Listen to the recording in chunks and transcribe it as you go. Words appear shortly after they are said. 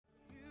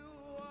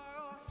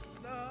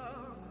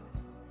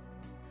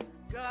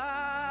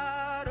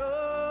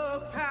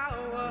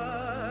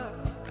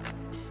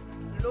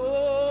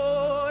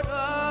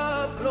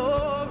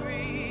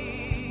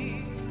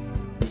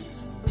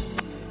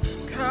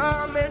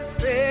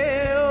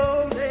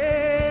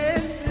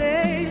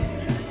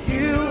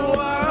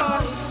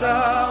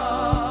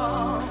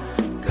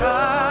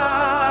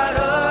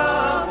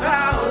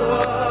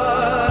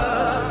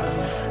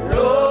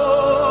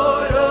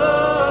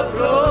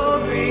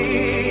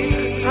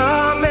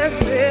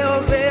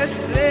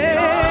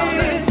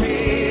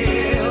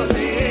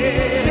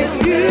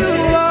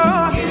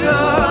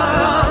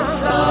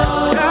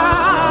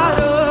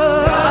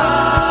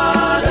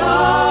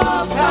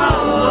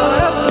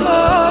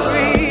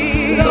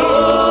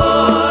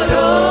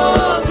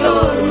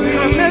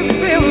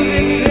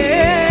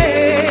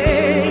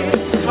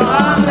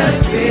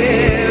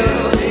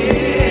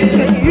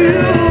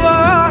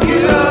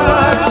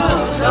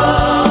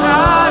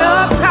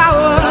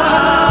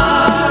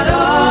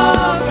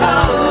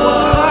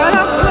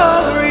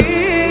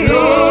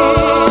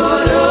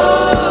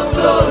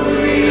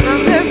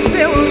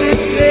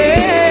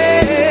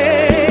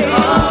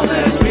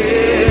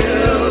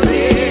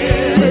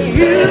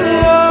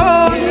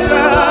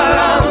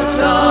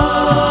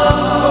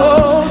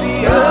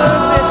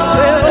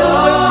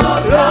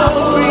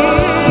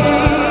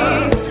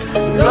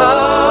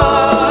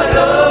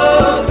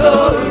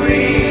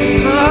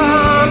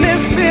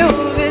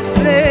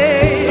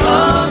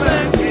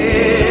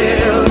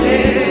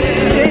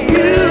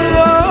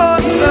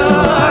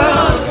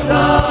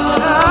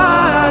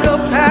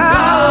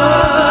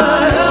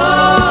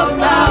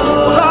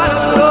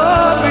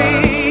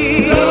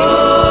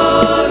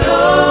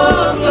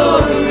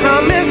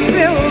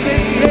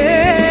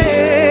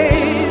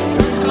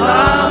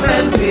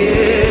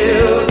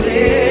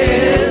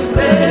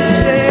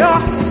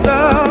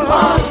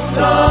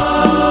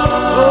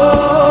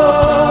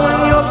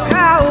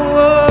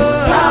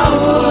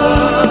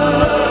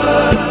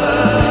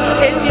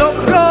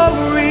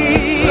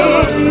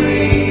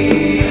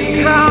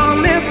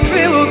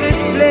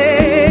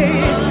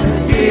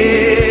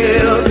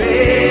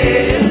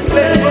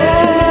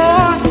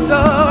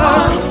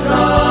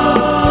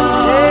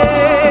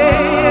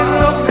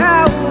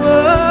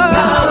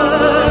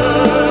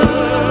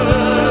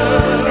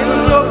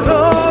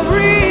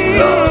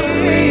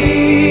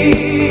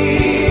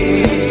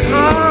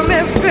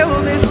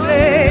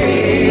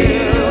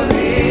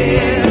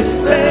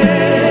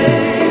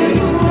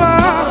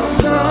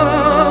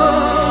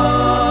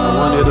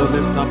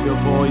up your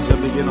voice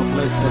and begin to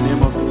bless the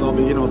name of the Lord.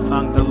 Begin to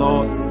thank the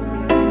Lord.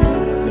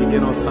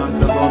 Begin to thank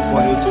the Lord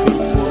for his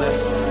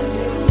faithfulness.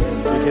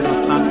 Begin to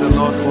thank the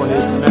Lord for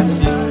his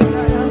mercies.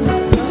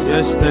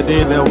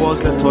 Yesterday there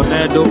was a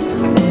tornado.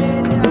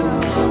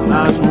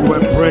 As we were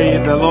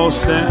praying, the Lord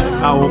said,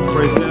 I will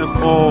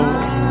preserve all.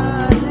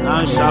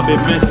 None shall be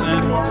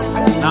missing,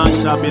 none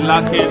shall be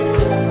lacking.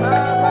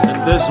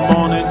 And this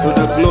morning, to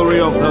the glory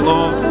of the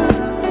Lord,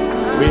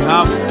 we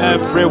have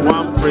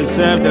everyone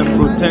preserved and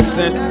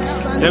protected.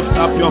 Lift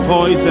up your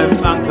voice and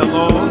thank the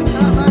Lord.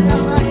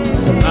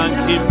 Thank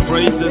him,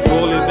 praise his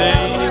holy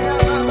name.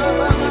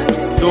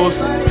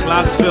 Those in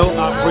Clarksville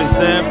are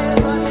preserved.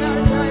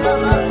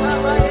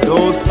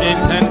 Those in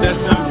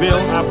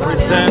Hendersonville are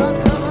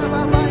preserved.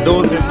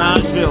 Those in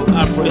Nashville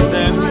are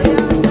preserved.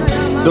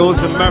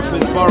 Those in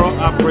Murfreesboro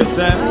are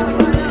preserved.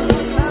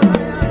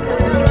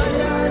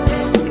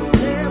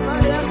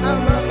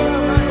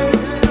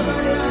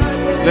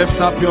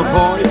 Lift up your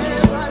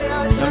voice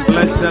and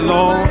bless the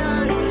Lord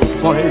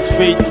for his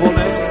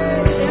faithfulness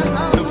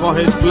and for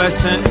his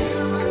blessings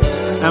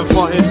and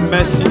for his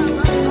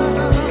mercies.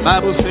 The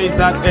Bible says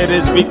that it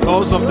is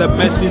because of the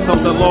mercies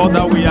of the Lord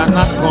that we are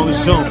not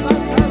consumed.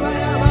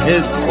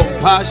 His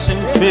compassion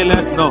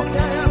faileth not.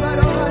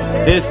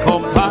 His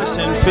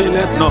compassion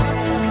faileth not.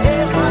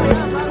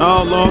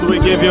 Oh Lord, we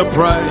give you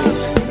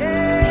praise.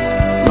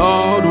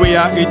 Lord, we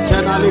are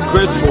eternally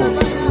grateful.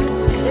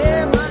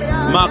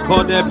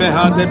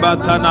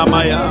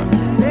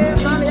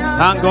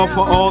 Thank God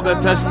for all the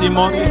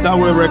testimonies that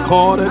were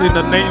recorded in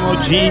the name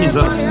of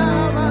Jesus.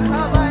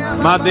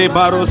 Made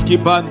baroski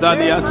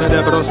bandaliata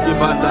de broski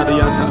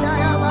bandaliata.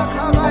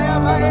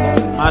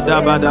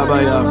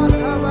 Adabadabaya.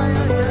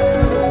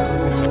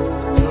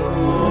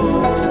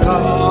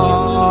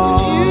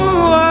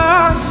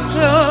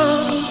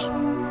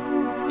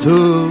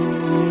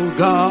 To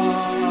God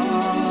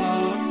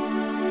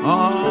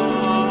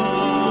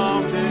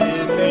of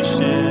the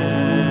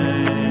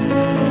nations,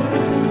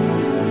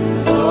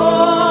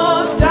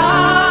 Most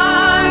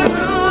High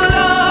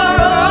Ruler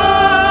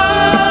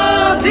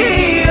of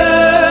the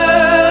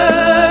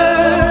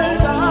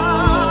earth,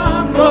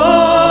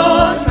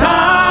 Most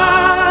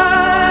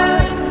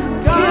High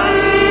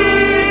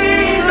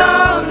King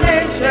of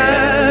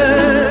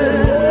nations.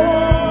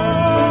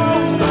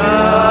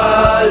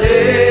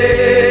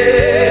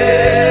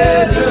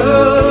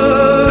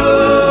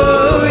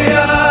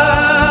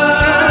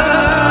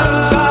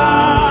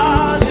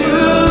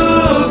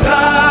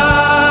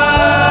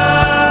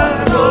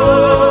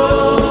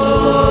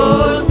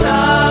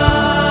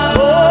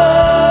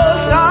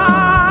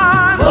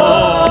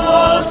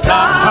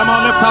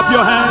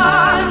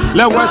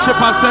 Let worship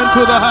ascend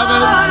to the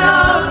heavens.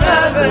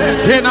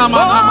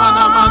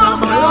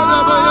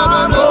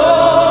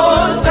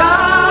 Most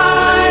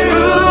High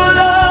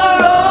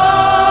Ruler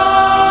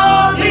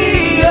of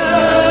the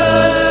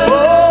earth.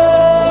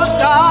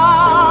 Most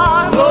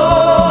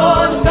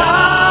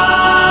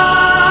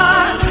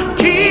High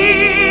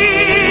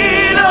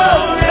King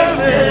of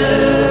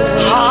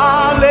nations.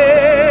 Hallelujah.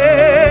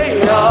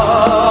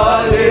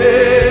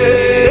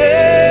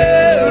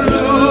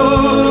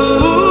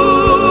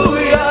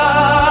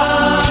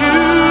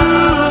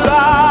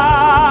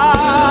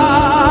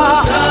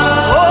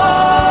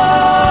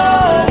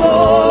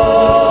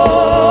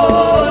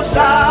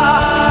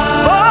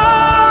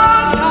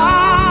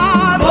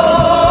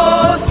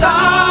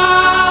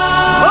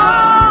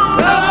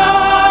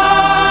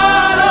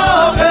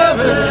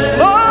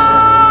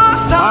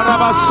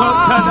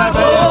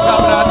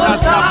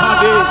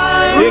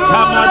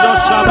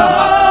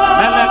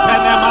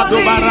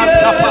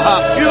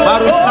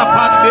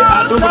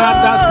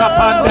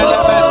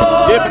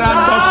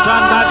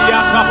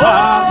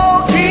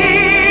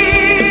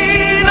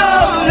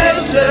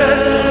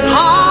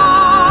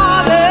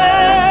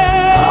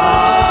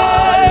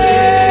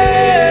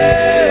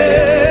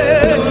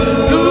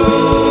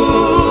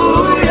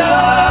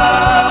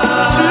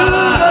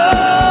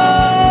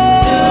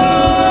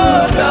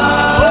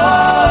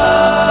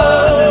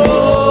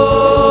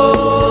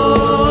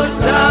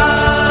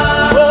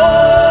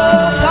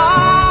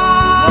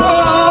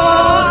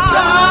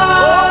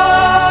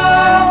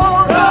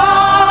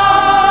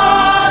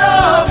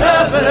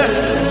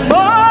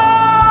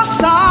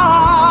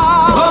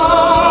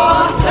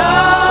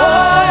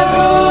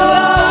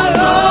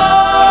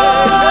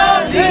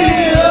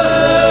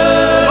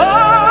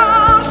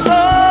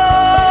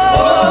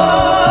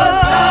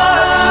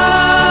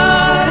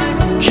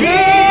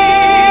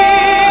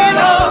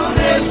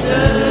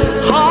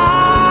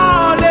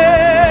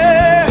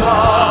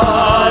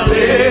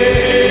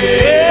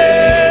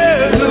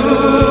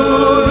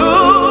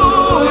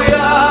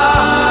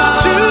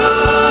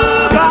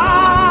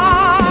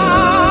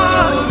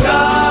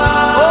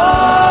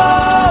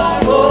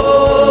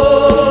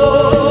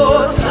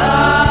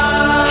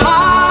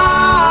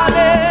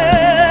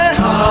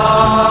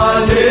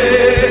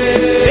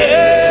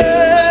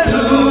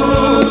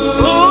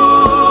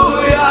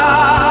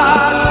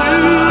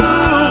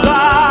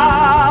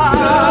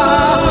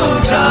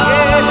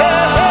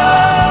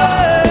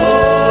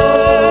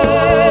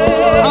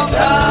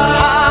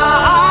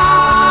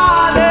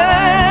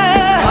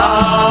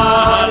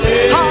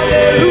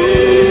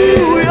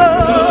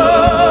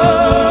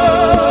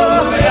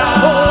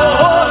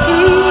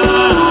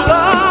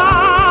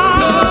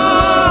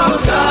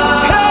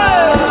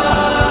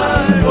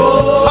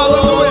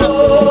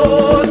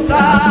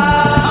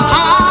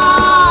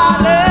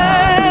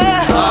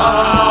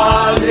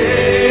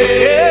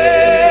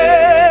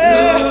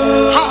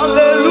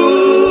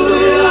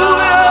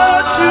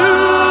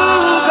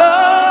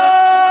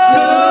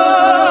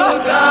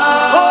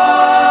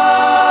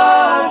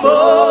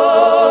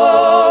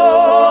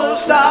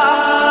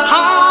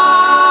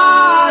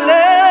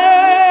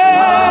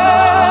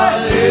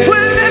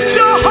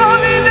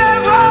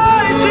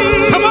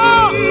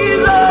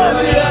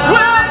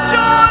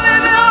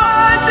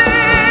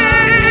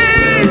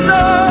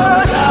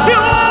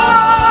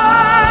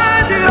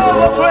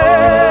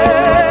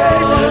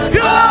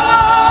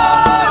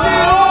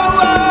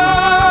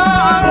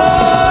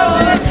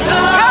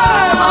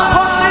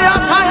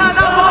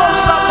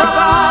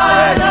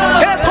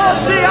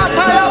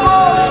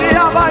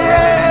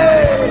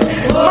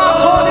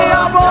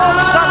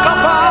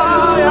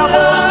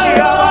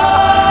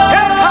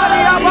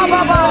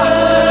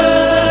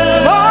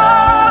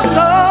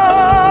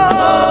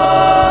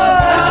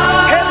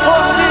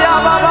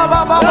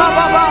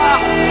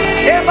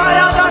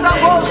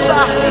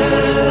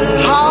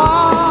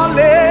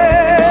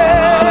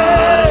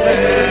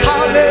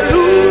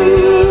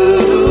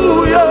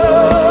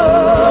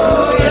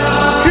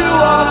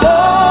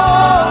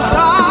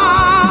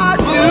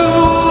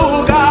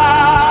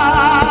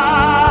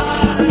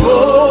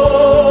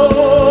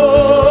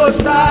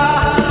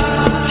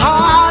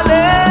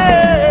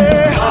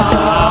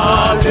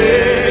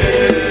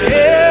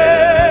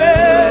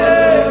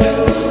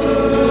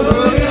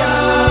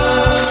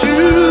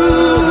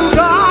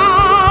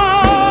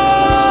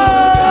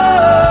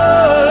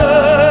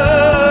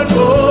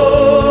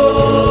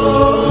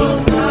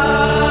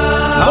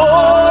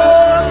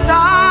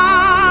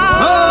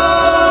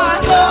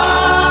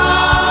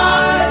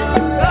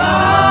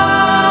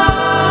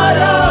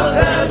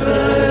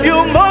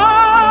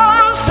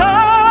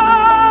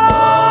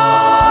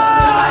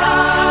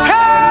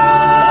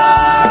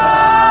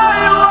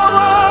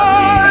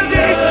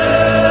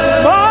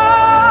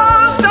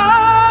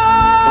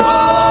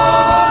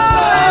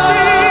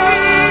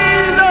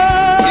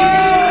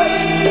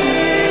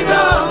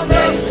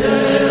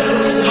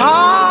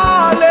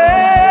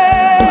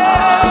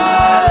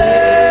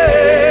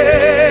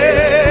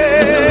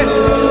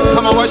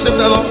 Worship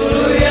the Lord.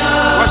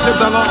 Worship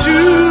the Lord.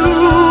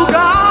 To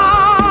God.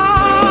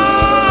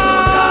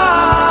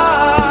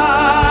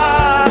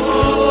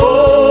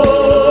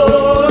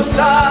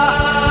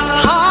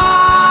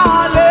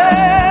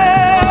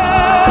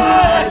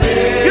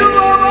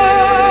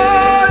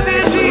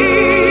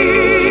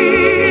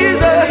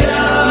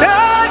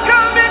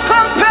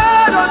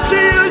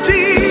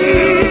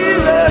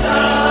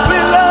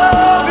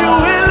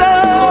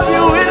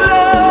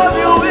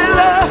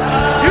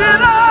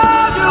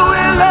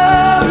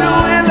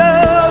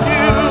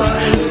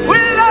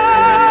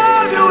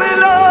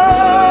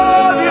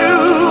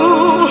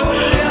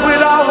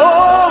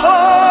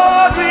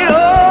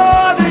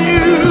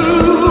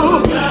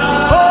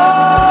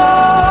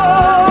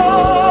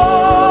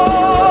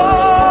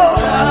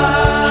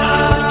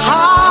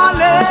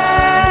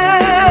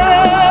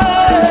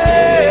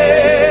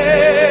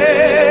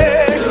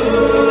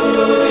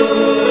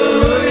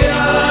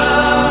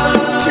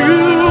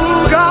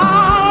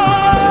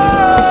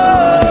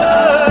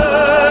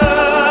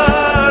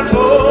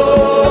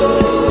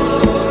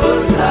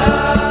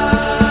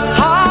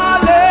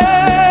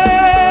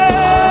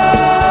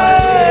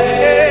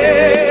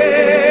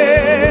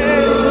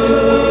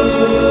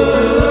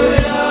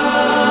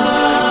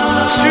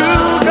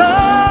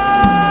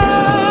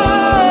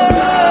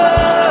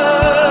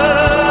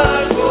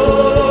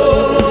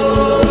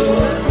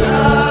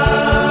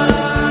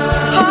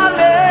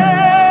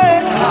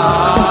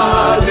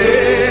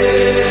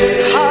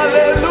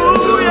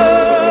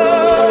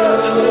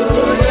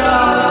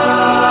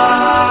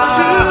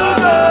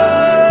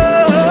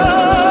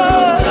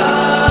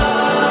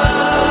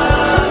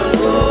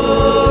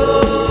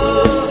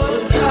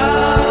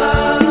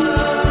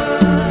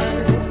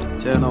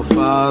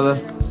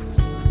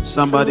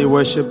 Somebody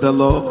worship the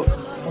Lord.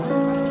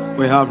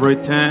 We have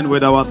returned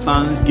with our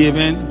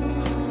thanksgiving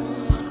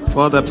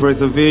for the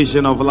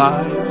preservation of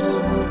lives,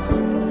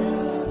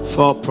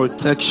 for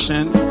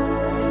protection,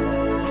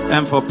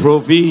 and for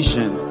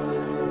provision.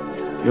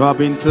 You have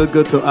been too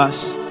good to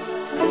us.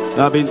 You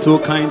have been too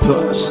kind to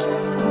us.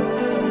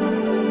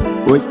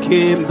 We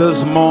came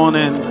this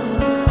morning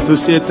to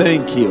say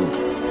thank you.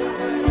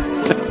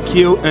 Thank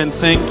you and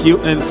thank you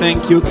and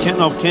thank you, King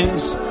of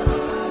Kings,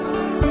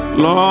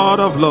 Lord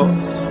of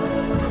Lords.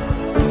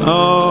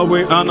 Oh,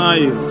 we honor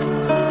you.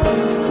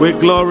 We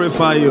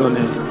glorify your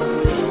name.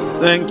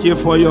 Thank you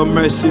for your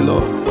mercy,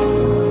 Lord.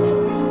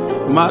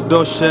 Let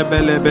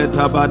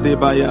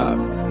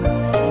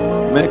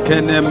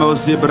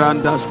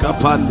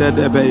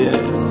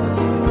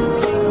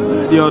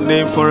your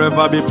name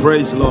forever be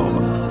praised,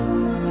 Lord.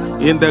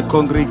 In the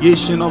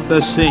congregation of the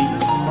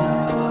saints,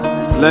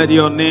 let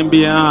your name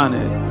be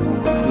honored.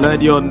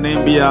 Let your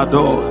name be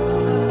adored.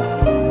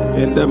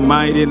 In the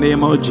mighty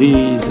name of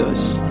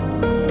Jesus.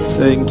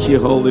 Thank you,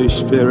 Holy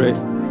Spirit.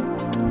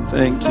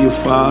 Thank you,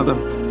 Father.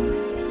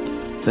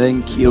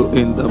 Thank you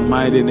in the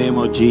mighty name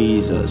of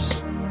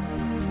Jesus.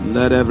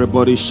 Let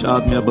everybody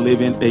shout me a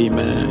believing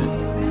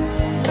amen.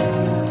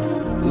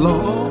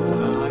 Lord,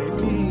 I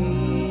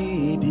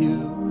need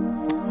you.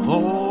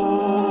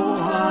 Oh,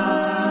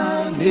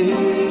 I need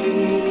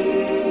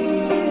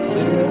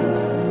you.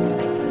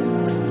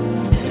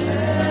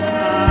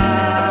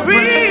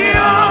 Every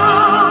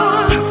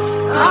hour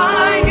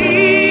I need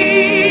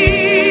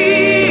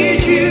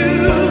you.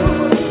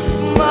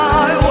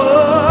 My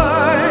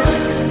word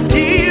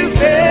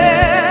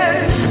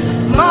defends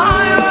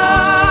my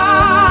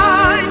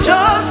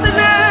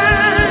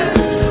righteousness.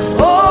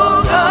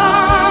 Oh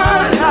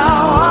God,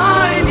 how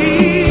I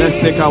need. Let's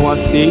take our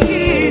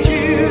seats.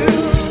 You.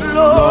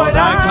 Lord, I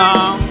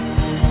come.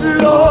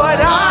 Lord,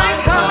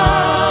 I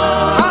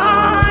come. I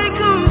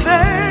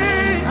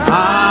confess.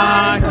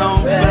 I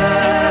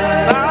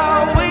confess.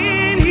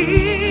 Bowing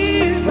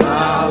here.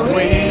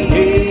 Bowing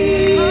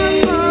here.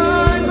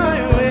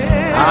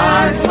 I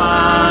I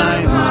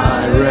find my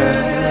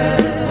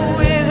rest.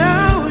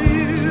 without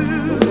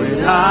you.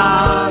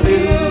 Without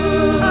you,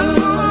 I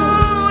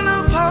fall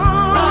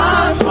apart. I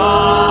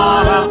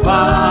fall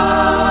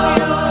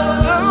apart.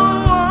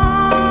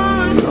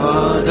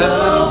 You're the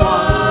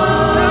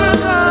one that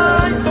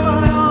guides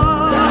my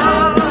heart.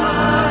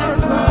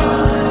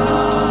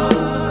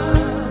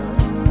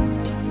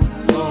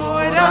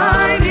 Lord,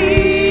 I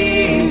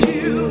need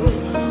you.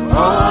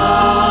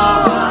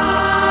 Oh,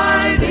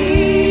 I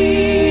need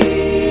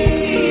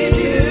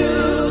you.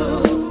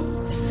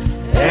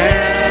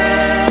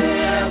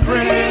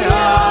 Every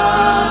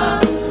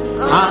hour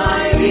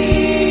I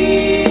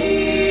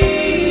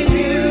need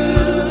you.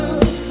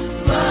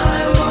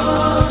 My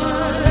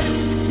one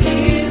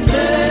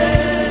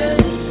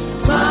defense,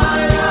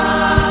 my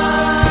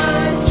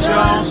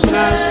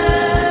righteousness.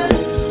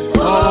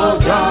 Oh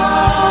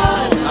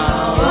God,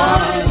 how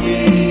I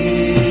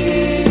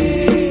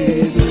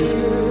need you.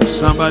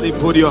 Somebody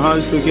put your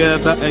hands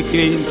together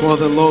again for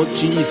the Lord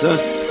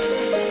Jesus.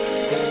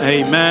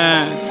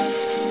 Amen.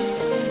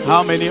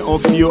 How many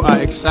of you are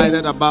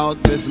excited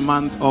about this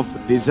month of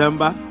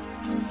December?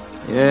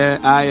 Yeah,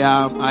 I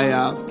am.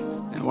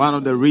 And one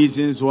of the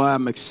reasons why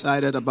I'm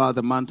excited about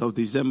the month of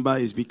December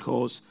is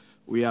because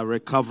we are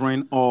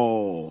recovering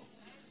all.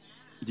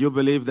 Do you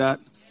believe that?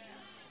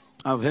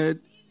 I've heard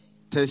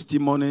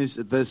testimonies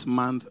this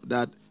month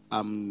that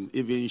I'm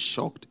even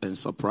shocked and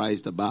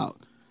surprised about.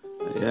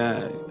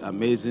 Yeah,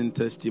 amazing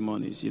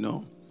testimonies,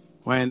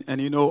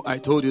 I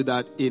told you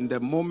that in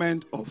the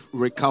moment of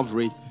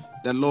recovery,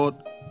 the Lord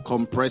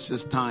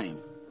compresses time.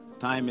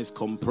 Time is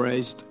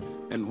compressed,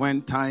 and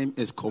when time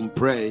is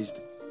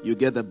compressed, you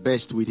get the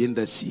best within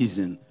the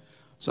season.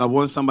 So I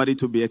want somebody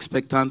to be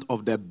expectant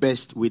of the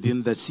best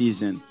within the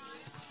season.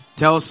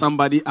 Tell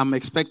somebody, I'm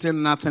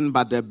expecting nothing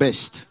but the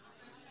best.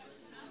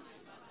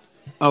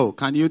 Oh,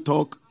 can you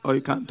talk or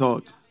you can't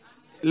talk?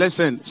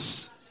 Listen,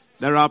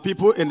 there are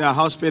people in the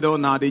hospital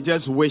now, they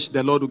just wish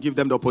the Lord would give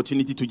them the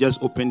opportunity to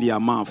just open their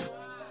mouth.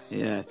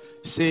 Yeah.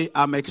 Say,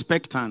 I'm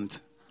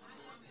expectant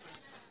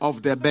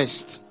of the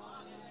best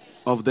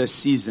of the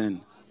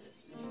season.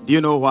 Do you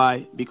know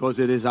why? Because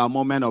it is our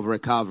moment of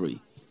recovery.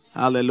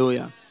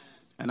 Hallelujah.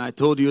 And I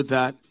told you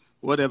that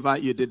whatever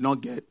you did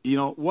not get,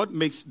 what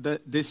makes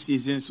this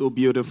season so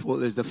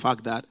beautiful is the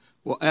fact that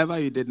whatever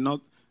you did not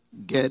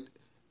get,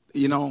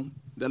 the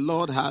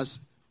Lord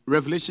has,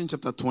 Revelation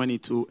chapter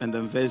 22 and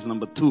then verse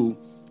number 2,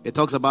 it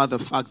talks about the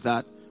fact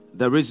that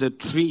there is a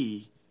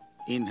tree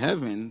in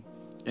heaven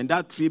and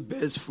that tree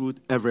bears fruit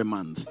every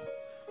month.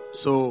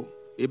 So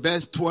it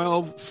bears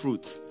 12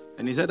 fruits.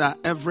 And he said that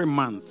every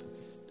month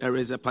there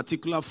is a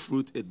particular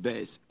fruit it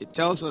bears. It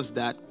tells us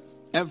that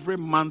every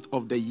month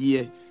of the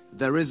year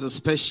there is a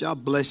special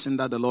blessing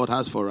that the Lord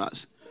has for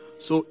us.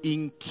 So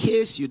in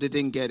case you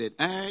didn't get it,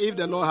 if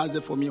the Lord has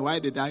it for me, why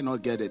did I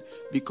not get it?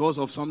 Because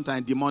of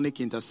sometimes demonic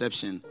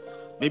interception.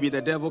 Maybe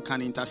the devil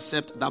can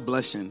intercept that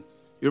blessing.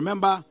 You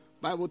remember,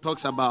 Bible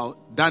talks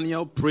about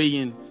Daniel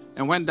praying,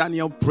 and when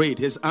Daniel prayed,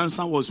 his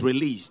answer was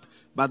released,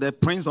 but the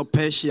prince of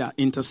Persia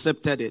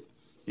intercepted it.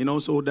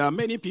 So there are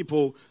many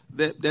people,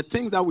 the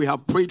thing that we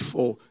have prayed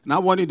for, and I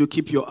want you to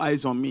keep your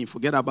eyes on me.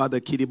 Forget about the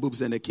kiddie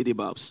boobs and the kiddie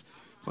bobs.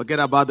 Forget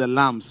about the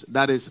lambs.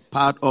 That is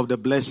part of the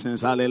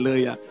blessings.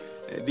 Hallelujah.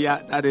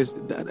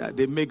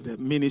 They make the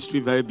ministry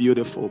very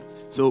beautiful.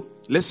 So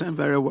listen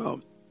very well.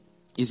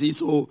 You see,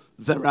 so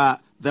there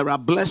are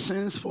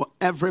blessings for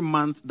every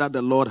month that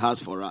the Lord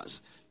has for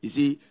us. You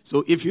see,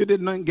 so if you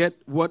did not get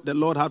what the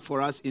Lord had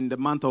for us in the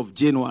month of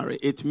January,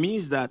 it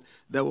means that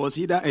there was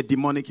either a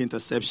demonic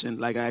interception,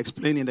 like I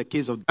explained in the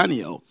case of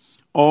Daniel,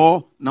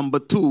 or number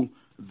 2,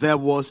 there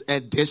was a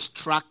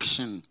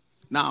distraction.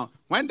 Now,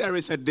 when there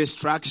is a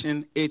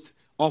distraction, it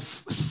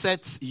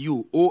offsets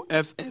you.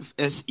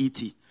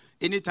 O-F-F-S-E-T.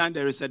 Anytime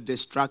there is a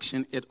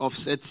distraction, it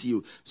offsets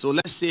you. So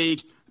let's say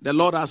the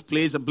Lord has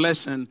placed a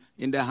blessing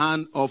in the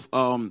hand of,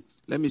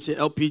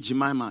 LP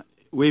Jemima.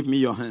 Wave me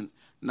your hand.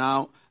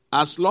 Now,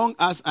 as long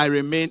as I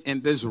remain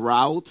in this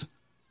route,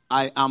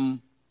 I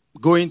am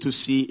going to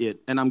see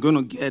it and I'm going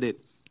to get it.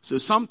 So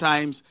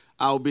sometimes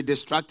I'll be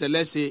distracted.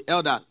 Let's say,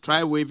 Elder,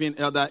 try waving,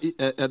 Marsha,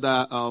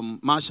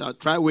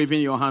 try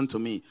waving your hand to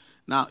me.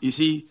 Now, you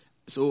see,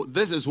 so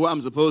this is where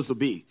I'm supposed to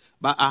be.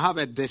 But I have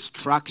a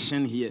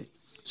distraction here.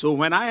 So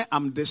when I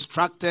am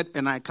distracted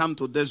and I come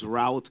to this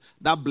route,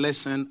 that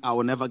blessing, I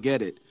will never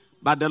get it.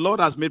 But the Lord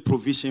has made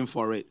provision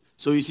for it.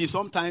 So you see,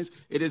 sometimes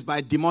it is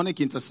by demonic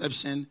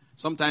interception.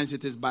 Sometimes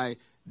it is by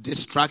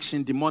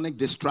distraction, demonic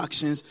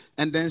distractions.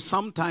 And then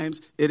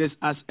sometimes it is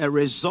as a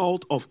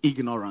result of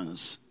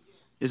ignorance.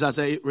 It's as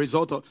a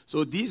result of...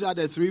 So these are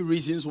the 3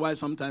 reasons why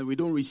sometimes we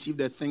don't receive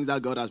the things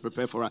that God has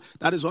prepared for us.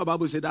 That is what the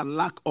Bible says, that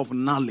lack of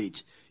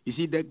knowledge. You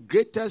see, the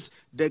greatest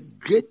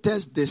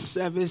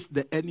disservice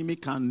the enemy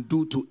can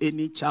do to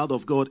any child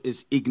of God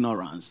is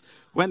ignorance.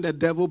 When the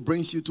devil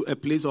brings you to a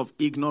place of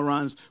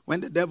ignorance, when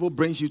the devil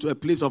brings you to a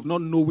place of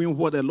not knowing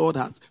what the Lord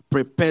has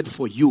prepared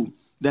for you,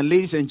 then,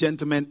 ladies and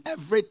gentlemen,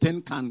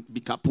 everything can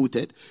be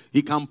kaputted.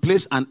 He can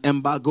place an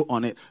embargo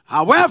on it.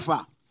 However,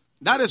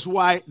 that is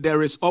why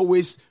there is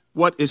always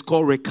what is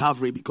called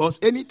recovery.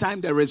 Because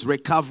anytime there is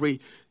recovery,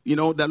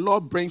 the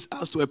Lord brings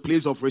us to a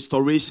place of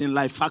restoration,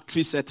 like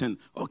factory setting.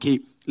 Okay,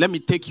 let me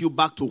take you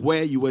back to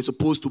where you were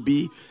supposed to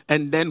be,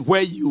 and then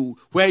where you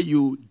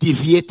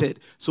deviated.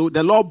 So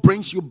the Lord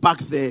brings you back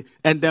there,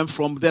 and then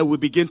from there we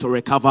begin to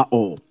recover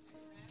all.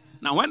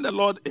 Now, when the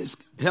Lord is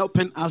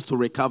helping us to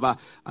recover,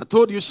 I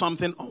told you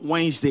something on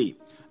Wednesday,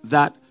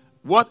 that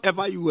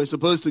whatever you were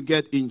supposed to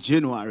get in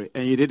January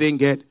and you didn't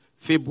get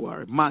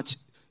February, March,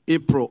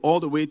 April, all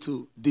the way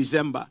to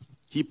December,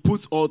 He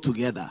puts all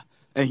together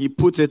and He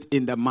puts it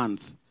in the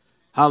month.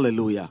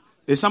 Hallelujah.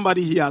 Is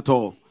somebody here at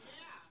all?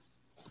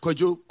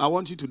 Kojo, I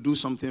want you to do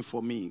something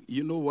for me.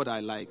 You know what I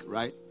like,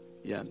 right?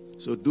 Yeah.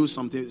 So do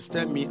something.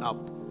 Stir me up.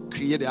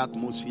 Create the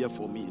atmosphere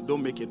for me.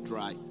 Don't make it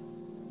dry.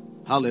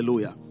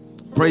 Hallelujah.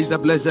 Praise the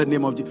blessed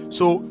name of Jesus.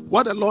 So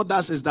what the Lord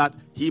does is that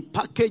He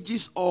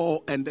packages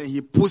all and then He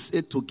puts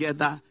it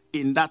together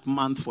in that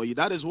month for you.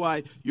 That is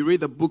why you read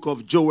the book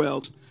of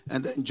Joel,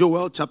 and then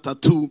Joel chapter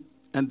 2,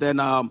 and then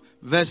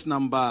verse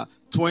number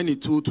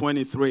 22,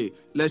 23.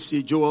 Let's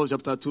see Joel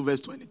chapter 2,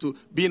 verse 22.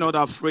 Be not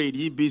afraid,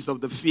 ye beasts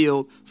of the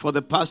field, for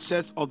the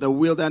pastures of the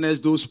wilderness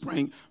do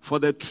spring. For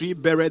the tree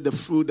beareth the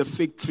fruit, the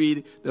fig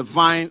tree, the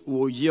vine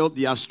will yield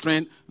their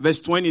strength. Verse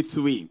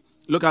 23.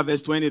 Look at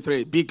verse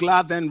 23. Be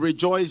glad and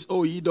rejoice,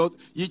 O ye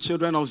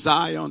children of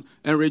Zion,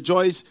 and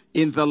rejoice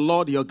in the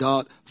Lord your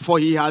God. For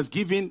he has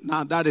given,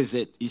 now that is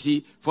it, you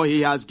see, for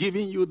he has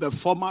given you the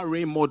former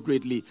rain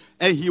moderately,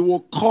 and he will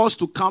cause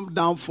to come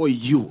down for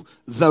you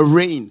the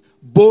rain,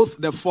 both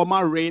the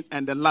former rain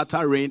and the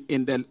latter rain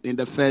in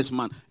the first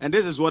month. And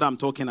this is what I'm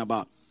talking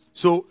about.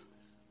 So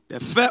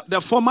the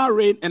former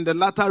rain and the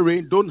latter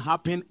rain don't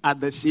happen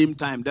at the same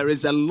time. There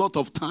is a lot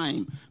of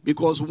time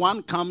because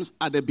one comes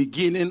at the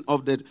beginning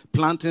of the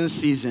planting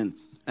season,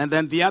 and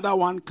then the other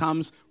one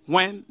comes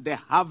when the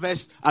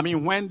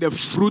when the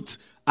fruit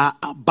are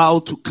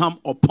about to come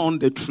upon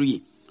the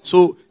tree.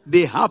 So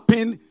they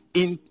happen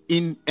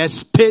in a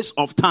space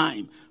of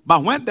time.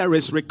 But when there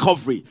is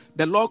recovery,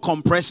 the Lord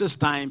compresses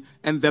time,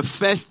 and the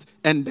first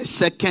and the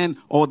second,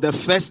 or the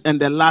first and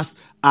the last,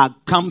 are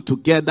come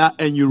together,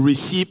 and you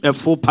receive a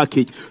full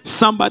package.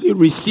 Somebody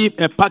receive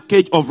a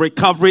package of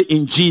recovery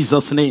in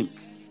Jesus' name.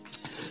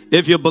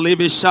 If you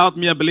believe it, shout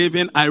me a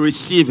believing, I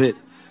receive it.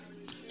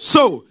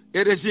 So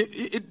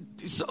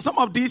some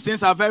of these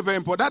things are very, very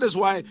important. That is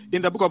why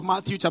in the book of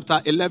Matthew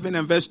chapter 11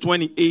 and verse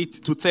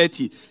 28 to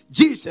 30,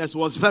 Jesus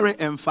was very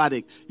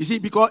emphatic. You see,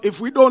 because if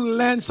we don't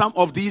learn some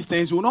of these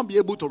things, we will not be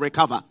able to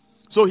recover.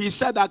 So he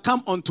said that,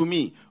 come unto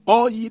me,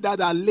 all ye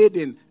that are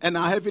laden and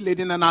are heavy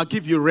laden, and I'll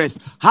give you rest.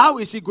 How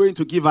is he going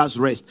to give us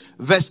rest?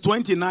 Verse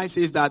 29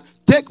 says that,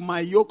 take my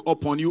yoke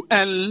upon you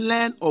and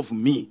learn of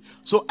me.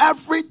 So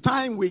every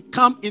time we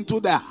come into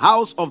the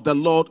house of the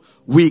Lord,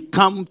 we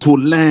come to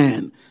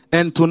learn.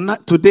 And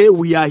today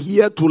we are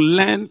here to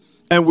learn,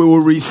 and we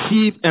will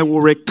receive and will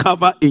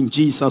recover in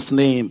Jesus'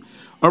 name.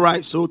 All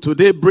right, so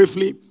today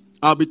briefly,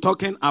 I'll be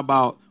talking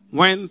about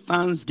when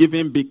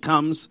thanksgiving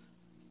becomes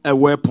a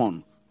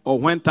weapon, or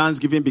when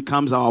thanksgiving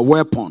becomes our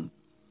weapon.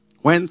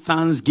 When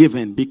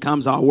thanksgiving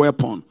becomes our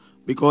weapon.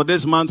 Because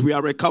this month we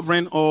are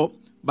recovering all,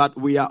 but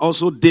we are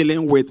also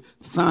dealing with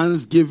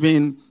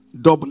thanksgiving,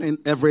 doubling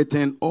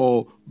everything,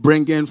 or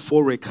bringing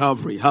full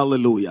recovery.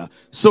 Hallelujah.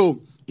 So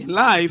in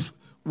life,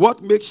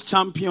 what makes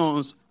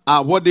champions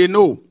are what they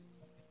know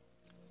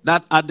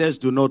that others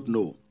do not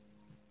know.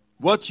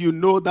 What you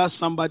know that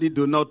somebody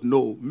do not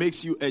know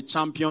makes you a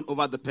champion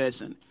over the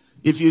person.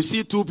 If you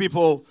see two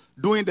people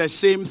doing the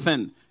same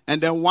thing, and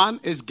then one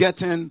is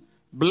getting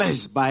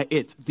blessed by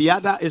it, the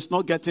other is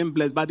not getting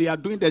blessed, but they are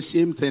doing the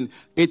same thing,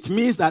 it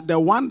means that the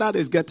one that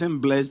is getting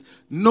blessed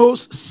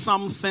knows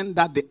something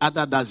that the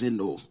other doesn't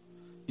know.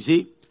 You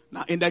see?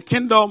 Now in the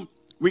kingdom,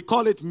 we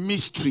call it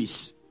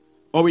mysteries,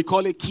 or we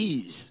call it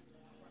keys.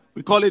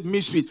 We call it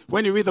mysteries.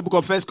 When you read the book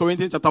of 1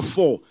 Corinthians chapter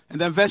 4, and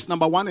then verse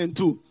number 1 and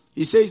 2,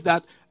 he says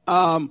that,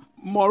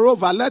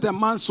 moreover, let a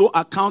man so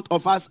account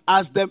of us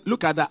as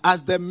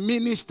the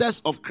ministers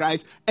of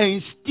Christ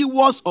and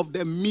stewards of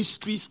the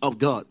mysteries of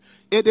God.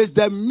 It is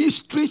the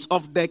mysteries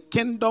of the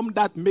kingdom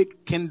that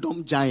make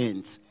kingdom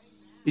giants.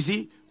 You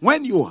see,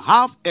 when you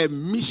have a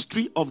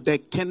mystery of the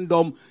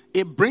kingdom,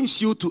 it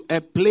brings you to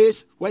a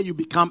place where you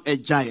become a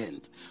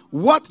giant.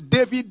 What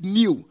David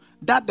knew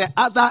that the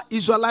other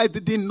Israelites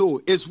didn't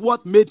know is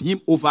what made him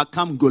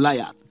overcome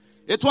Goliath.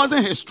 It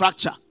wasn't his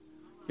structure.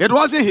 It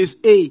wasn't his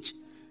age.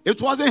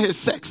 It wasn't his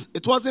sex.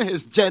 It wasn't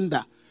his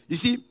gender. You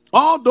see,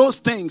 all those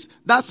things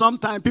that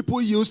sometimes people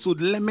use to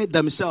limit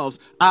themselves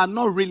are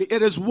not really.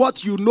 It is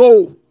what you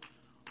know.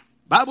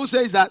 Bible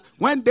says that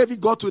when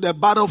David got to the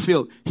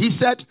battlefield, he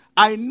said,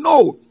 I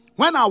know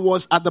when I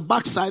was at the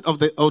backside of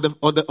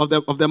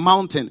the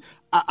mountain,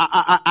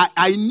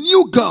 I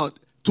knew God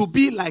to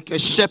be like a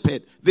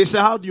shepherd. They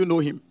said, how do you know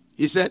him?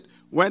 He said,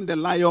 when the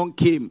lion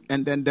came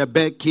and then the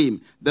bear came,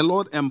 the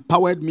Lord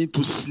empowered me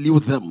to slew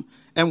them.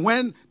 And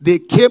when they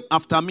came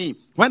after me,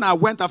 when I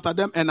went after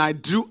them and I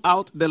drew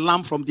out the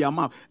lamb from their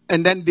mouth,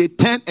 and then they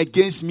turned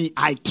against me,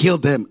 I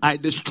killed them, I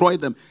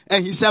destroyed them.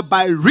 And he said,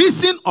 by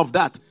reason of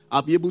that,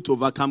 I'll be able to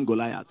overcome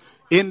Goliath.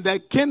 In the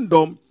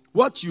kingdom,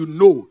 what you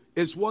know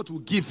is what will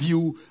give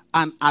you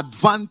an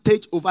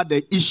advantage over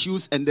the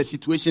issues and the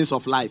situations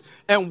of life.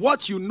 And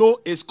what you know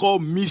is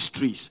called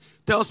mysteries.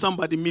 Tell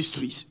somebody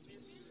mysteries.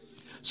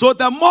 So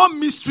the more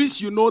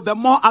mysteries you know, the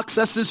more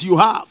accesses you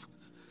have.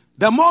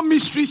 The more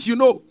mysteries you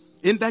know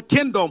in the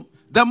kingdom,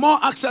 the more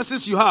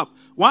accesses you have.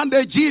 One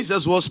day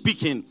Jesus was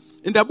speaking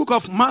in the book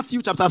of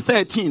Matthew chapter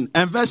 13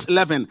 and verse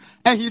 11.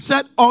 And he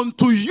said,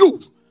 unto you,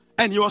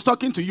 and he was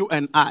talking to you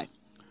and I,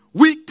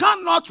 we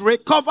cannot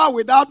recover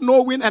without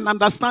knowing and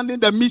understanding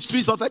the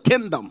mysteries of the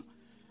kingdom.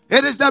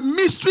 It is the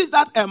mysteries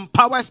that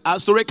empowers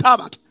us to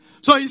recover.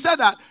 So he said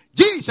that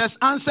Jesus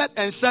answered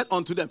and said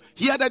unto them.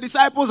 Here the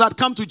disciples had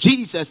come to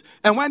Jesus,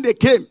 and when they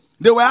came,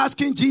 they were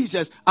asking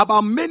Jesus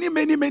about many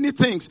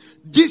things.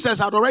 Jesus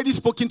had already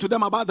spoken to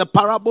them about the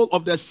parable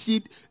of the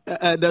seed,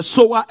 the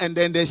sower, and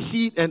then the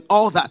seed and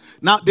all that.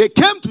 Now they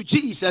came to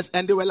Jesus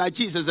and they were like,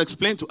 Jesus,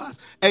 explain to us.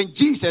 And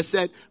Jesus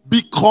said,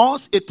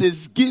 because it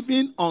is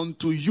given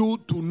unto you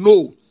to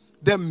know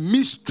the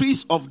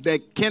mysteries of the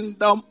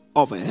kingdom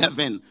of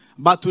heaven,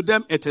 but to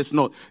them it is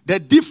not. The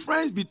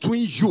difference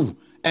between you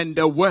and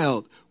the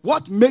world,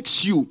 what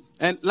makes you,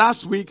 and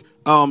last week,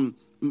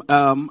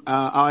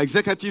 our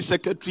executive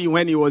secretary,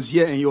 when he was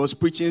here and he was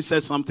preaching,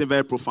 said something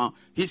very profound.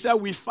 He said,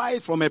 we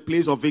fight from a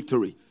place of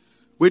victory.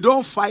 We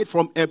don't fight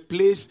from a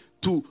place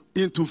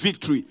into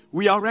victory.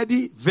 We are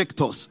already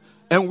victors.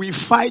 And we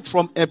fight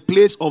from a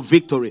place of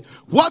victory.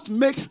 What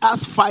makes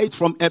us fight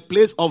from a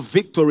place of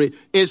victory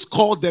is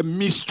called the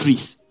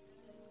mysteries.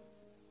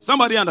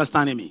 Somebody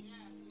understanding me?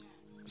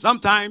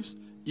 Sometimes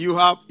there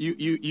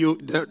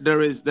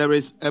is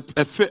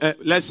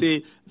let's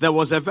say there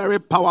was a very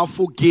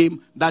powerful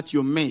game that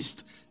you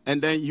missed,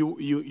 and then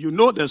you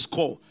know the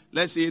score.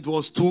 Let's say it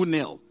was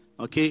 2-0,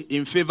 okay,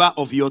 in favor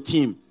of your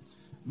team,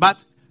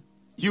 but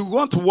you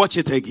want to watch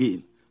it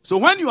again. So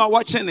when you are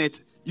watching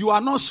it, you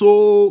are not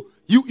so.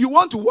 You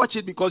want to watch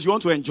it because you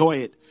want to enjoy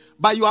it.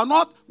 But you are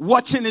not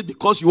watching it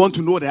because you want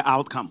to know the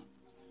outcome.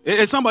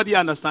 Is somebody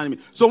understanding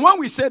me? So when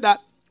we say that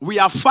we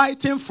are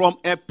fighting from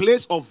a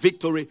place of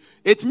victory,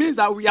 it means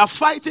that we are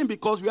fighting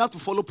because we have to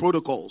follow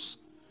protocols.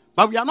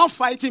 But we are not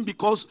fighting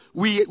because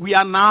we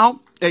are now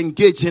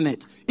engaged in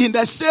it. In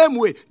the same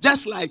way,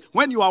 just like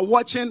when you are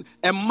watching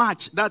a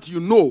match that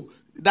you know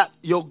that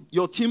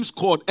your team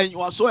scored and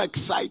you are so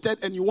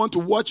excited and you want to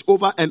watch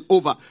over and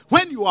over.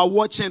 When you are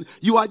watching,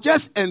 you are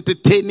just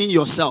entertaining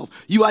yourself.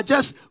 You are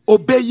just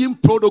obeying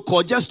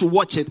protocol just to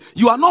watch it.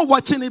 You are not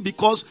watching it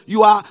because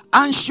you are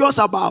anxious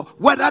about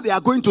whether they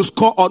are going to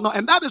score or not.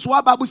 And that is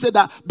why the Bible said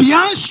that be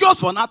anxious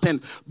for nothing,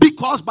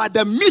 because by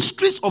the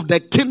mysteries of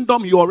the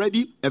kingdom you are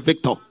already a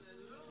victor.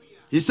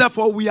 He said,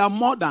 for we are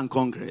more than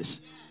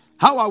conquerors.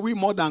 How are we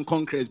more than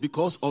conquerors?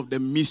 Because of the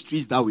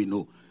mysteries that we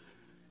know.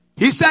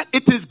 He said,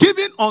 it is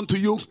given unto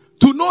you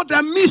to know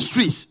the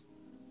mysteries.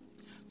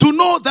 To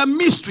know the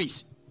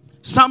mysteries.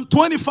 Psalm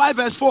 25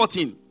 verse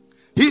 14.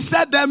 He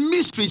said the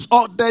mysteries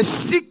or the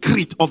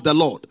secret of the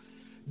Lord.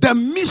 The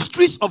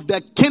mysteries of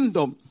the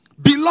kingdom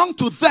belong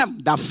to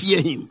them that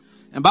fear him.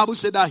 And Bible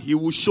said that he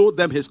will show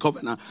them his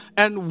covenant.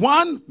 And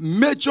one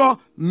major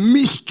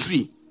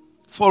mystery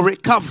for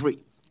recovery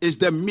is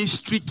the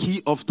mystery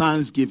key of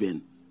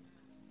thanksgiving.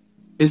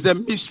 Is the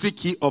mystery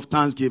key of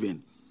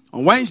thanksgiving.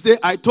 On Wednesday,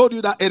 I told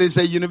you that it is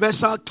a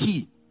universal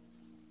key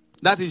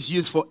that is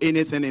used for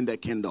anything in the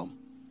kingdom.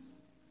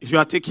 If you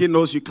are taking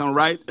notes, you can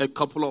write a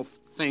couple of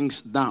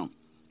things down.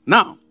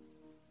 Now,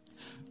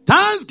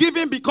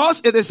 thanksgiving,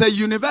 because it is a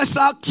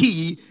universal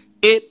key,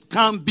 it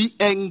can be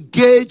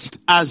engaged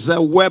as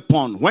a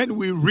weapon. When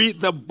we read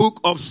the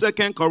book of 2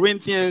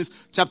 Corinthians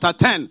chapter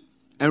 10,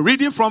 and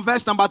reading from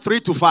verse number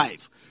 3 to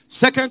 5.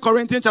 2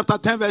 Corinthians chapter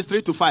 10 verse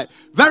 3 to 5.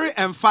 Very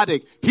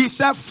emphatic. He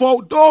said,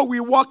 for though we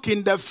walk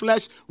in the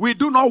flesh, we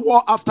do not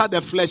war after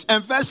the flesh.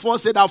 And verse 4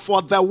 said that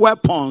for the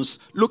weapons.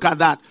 Look at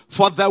that.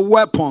 For the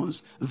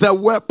weapons. The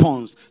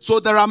weapons.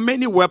 So there are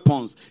many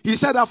weapons. He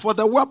said that for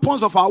the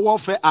weapons of our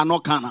warfare are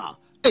not carnal.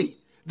 Hey,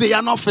 they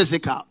are not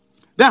physical.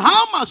 Then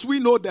how must we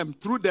know them?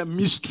 Through the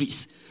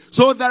mysteries.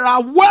 So there are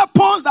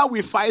weapons that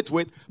we fight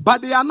with,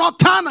 but they are not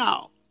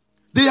carnal.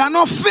 They are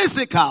not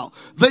physical.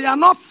 They are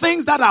not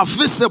things that are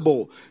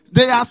visible.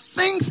 They are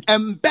things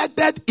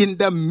embedded in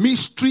the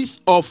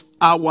mysteries of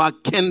our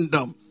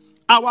kingdom.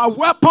 Our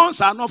weapons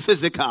are not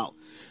physical.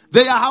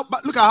 They are,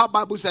 look at how the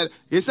Bible said.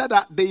 He said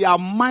that they are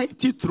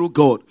mighty through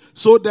God.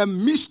 So the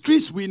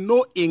mysteries we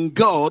know in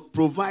God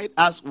provide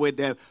us with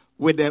the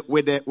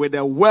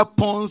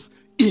weapons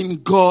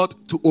in God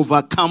to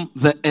overcome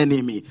the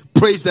enemy.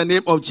 Praise the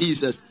name of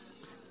Jesus.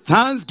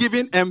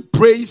 Thanksgiving and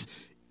praise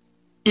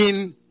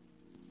in.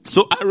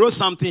 So I wrote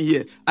something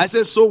here. I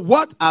said, so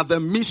what are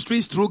the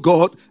mysteries through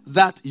God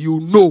that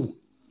you know?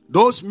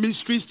 Those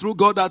mysteries through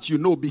God that you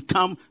know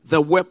become the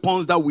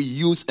weapons that we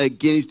use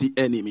against the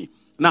enemy.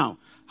 Now,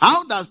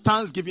 how does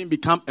thanksgiving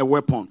become a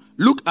weapon?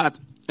 Look at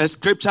a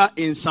scripture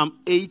in Psalm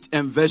 8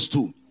 and verse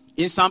 2.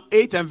 In Psalm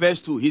 8 and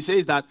verse 2, he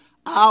says that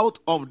out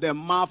of the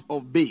mouth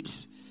of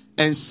babes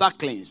and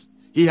sucklings,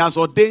 he has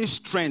ordained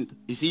strength.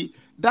 You see,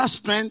 that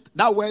strength,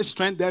 that word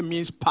strength there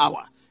means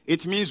power.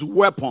 It means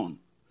weapon.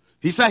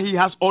 He said he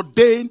has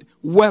ordained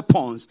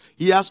weapons.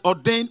 He has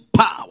ordained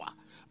power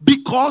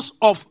because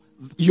of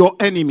your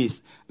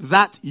enemies,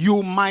 that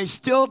you might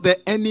steal the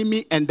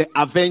enemy and the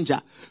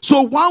avenger.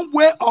 So one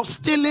way of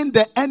stealing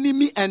the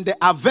enemy and the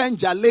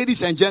avenger,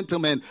 ladies and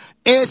gentlemen,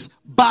 is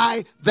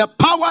by the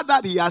power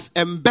that he has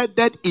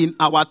embedded in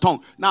our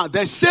tongue. Now,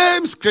 the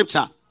same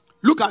scripture,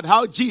 look at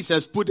how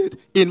Jesus put it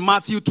in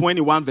Matthew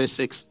 21 verse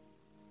 6.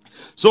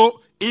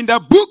 So in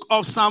the book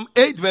of Psalm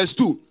 8 verse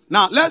 2,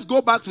 now, let's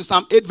go back to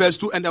Psalm 8 verse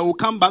 2 and then we'll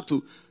come back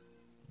to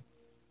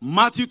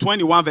Matthew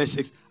 21 verse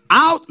 6.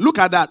 Look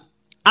at that.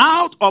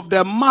 Out of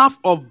the mouth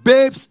of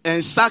babes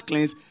and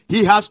sucklings,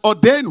 he has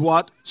ordained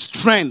what?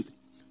 Strength.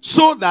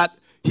 So that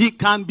he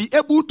can be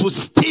able to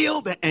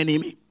steal the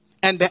enemy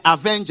and the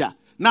avenger.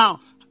 Now,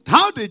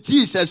 how did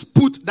Jesus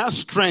put that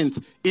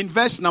strength in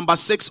verse number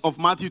 6 of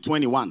Matthew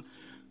 21?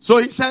 So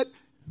he said,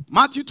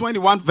 Matthew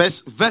 21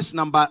 verse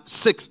number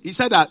 6. He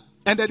said that,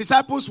 and the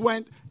disciples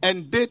went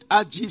and did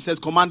as Jesus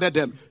commanded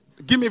them.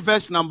 give me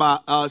verse number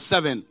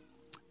 7.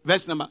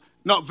 Verse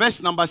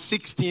number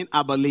 16,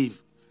 I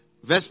believe.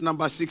 Verse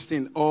number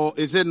 16. Or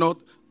is it not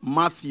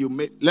Matthew?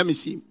 Let me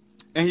see.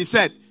 And he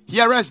said,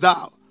 hearest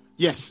thou?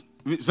 Yes.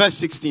 Verse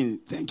 16.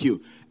 Thank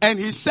you. And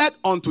he said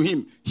unto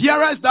him,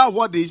 hearest thou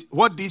what they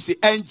say?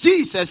 And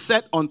Jesus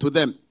said unto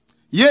them,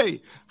 yea,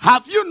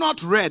 have you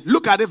not read?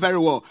 Look at it very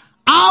well.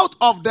 Out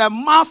of the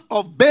mouth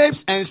of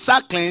babes and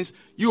sucklings,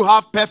 you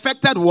have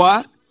perfected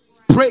what?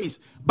 Praise.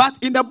 But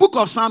in the book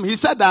of Psalm, he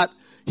said that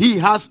he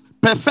has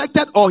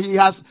perfected, or he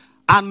has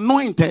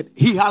anointed.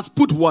 He has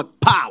put what?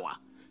 Power.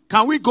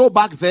 Can we go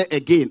back there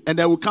again? And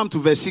then we'll come to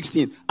verse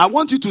 16. I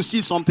want you to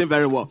see something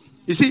very well.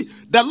 You see,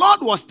 the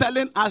Lord was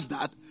telling us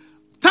that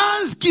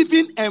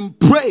thanksgiving and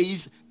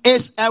praise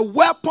is a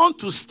weapon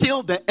to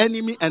steal the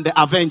enemy and the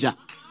avenger.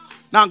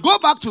 Now go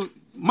back to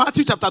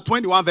Matthew chapter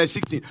 21 verse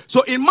 16.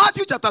 So in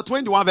Matthew chapter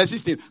 21 verse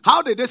 16,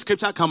 how did this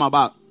scripture come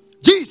about?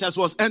 Jesus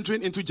was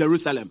entering into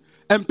Jerusalem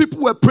and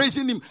people were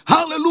praising him.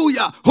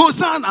 Hallelujah,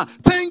 Hosanna,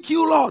 thank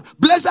you Lord.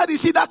 Blessed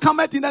is he that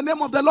cometh in the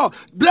name of the Lord.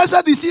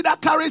 Blessed is he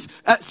that carries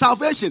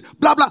salvation.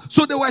 Blah blah.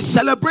 So they were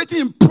celebrating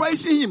him,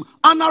 praising him,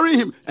 honoring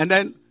him. And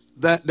then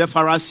the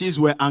Pharisees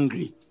were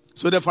angry.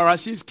 So the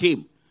Pharisees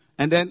came.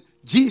 And then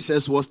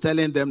Jesus was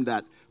telling them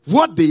that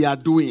what they are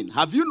doing,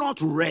 have you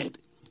not read?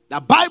 The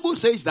Bible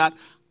says that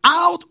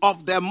out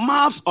of the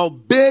mouths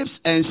of babes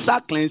and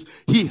sucklings,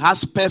 he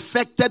has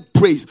perfected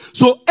praise.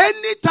 So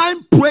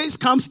anytime praise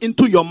comes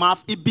into your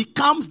mouth, it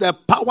becomes the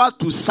power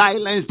to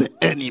silence the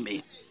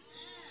enemy.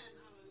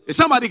 Is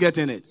somebody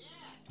getting it?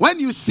 When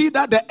you see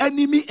that the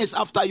enemy is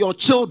after your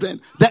children,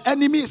 the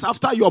enemy is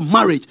after your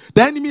marriage,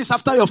 the enemy is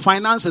after your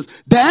finances,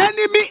 the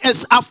enemy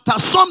is after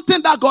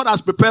something that God has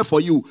prepared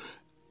for you,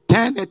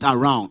 turn it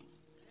around.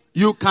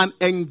 You can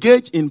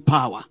engage in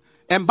power.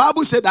 And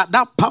Bible said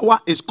that power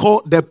is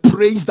called the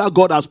praise that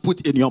God has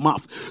put in your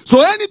mouth.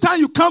 So anytime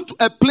you come to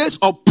a place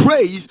of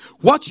praise,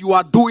 what you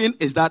are doing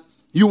is that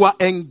you are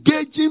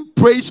engaging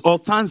praise or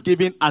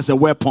thanksgiving as a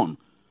weapon.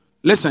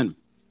 Listen,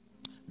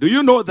 do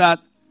you know that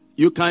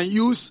you can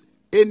use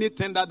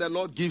anything that the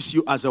Lord gives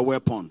you as a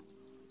weapon?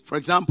 For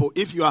example,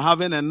 if you are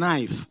having a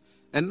knife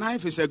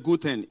is a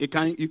good thing. You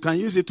can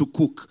use it to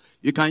cook.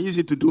 You can use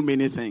it to do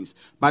many things.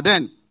 But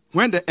then,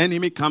 when the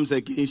enemy comes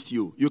against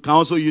you, you can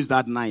also use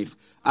that knife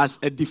as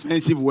a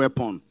defensive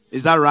weapon.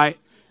 Is that right?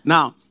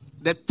 Now,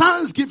 the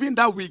thanksgiving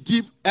that we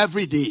give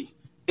every day,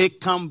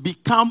 it can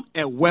become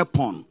a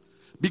weapon.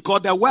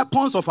 Because the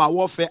weapons of our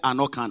warfare are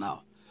not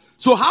carnal.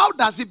 So how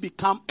does it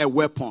become a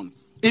weapon?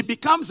 It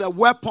becomes a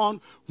weapon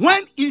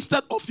when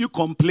instead of you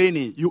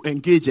complaining, you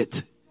engage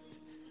it.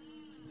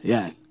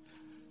 Yeah.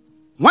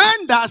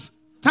 When does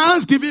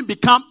thanksgiving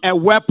become a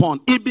weapon?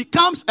 It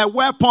becomes a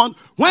weapon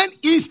when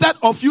instead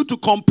of you to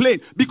complain,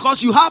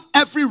 because you have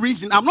every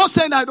reason. I'm not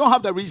saying that I don't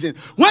have the reason.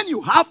 When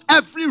you have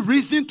every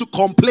reason to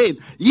complain,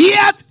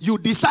 yet you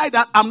decide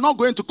that I'm not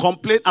going to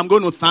complain, I'm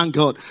going to thank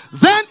God.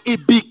 Then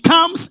it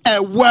becomes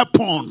a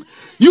weapon.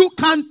 You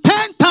can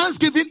turn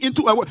thanksgiving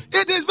into a weapon.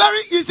 It is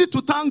very easy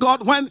to thank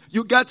God when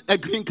you get a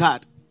green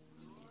card.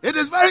 It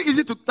is very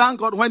easy to thank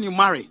God when you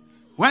marry.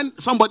 When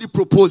somebody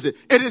proposes,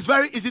 it is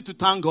very easy to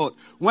thank God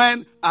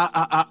when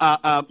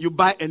you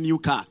buy a new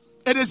car.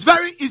 It is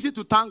very easy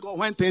to thank God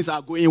when things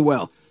are going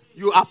well.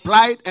 You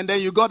applied and then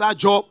you got that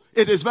job.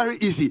 It is very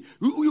easy.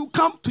 You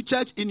come to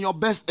church in your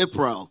best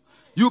April.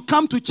 You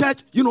come to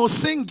church,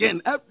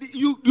 singing.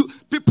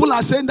 People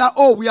are saying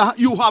that,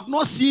 you have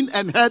not seen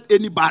and heard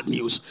any bad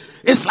news.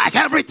 It's like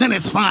everything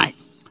is fine.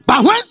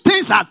 But when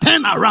things are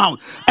turned around,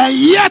 and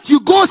yet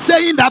you go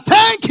saying that,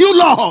 thank you,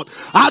 Lord.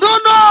 I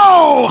don't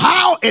know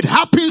how it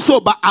happened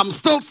so, but I'm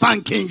still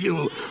thanking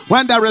you.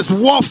 When there is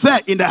warfare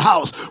in the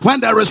house,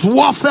 when there is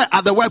warfare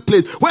at the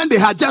workplace, when they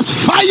had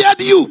just fired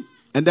you,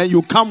 and then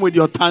you come with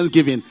your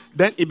thanksgiving,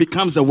 then it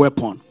becomes a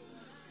weapon.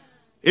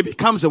 It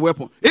becomes a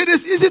weapon. It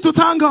is easy to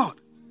thank God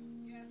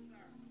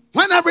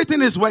when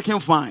everything is working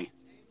fine.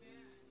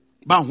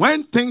 But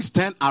when things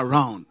turn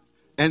around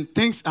and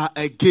things are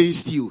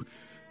against you,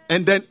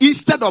 and then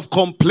instead of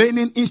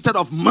complaining, instead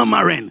of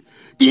murmuring,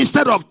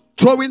 instead of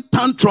throwing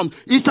tantrums,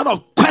 instead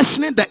of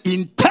questioning the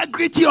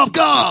integrity of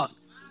God.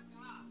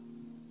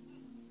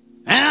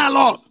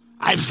 Lord,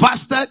 I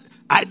fasted.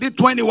 I did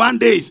 21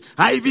 days.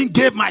 I even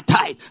gave my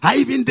tithe. I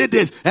even did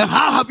this. And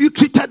how have you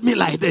treated me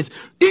like this?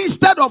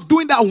 Instead of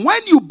doing that,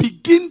 when you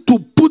begin to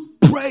put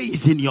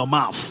praise in your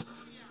mouth.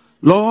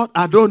 Lord,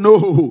 I don't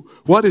know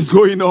what is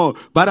going on,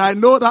 but I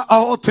know that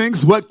all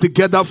things work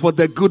together for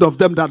the good of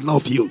them that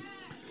love you.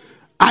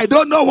 I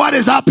don't know what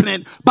is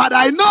happening, but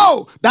I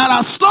know that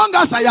as long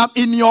as I am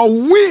in your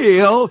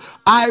will,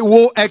 I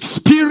will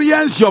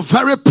experience your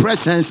very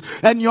presence,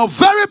 and your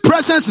very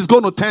presence is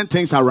going to turn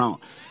things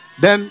around.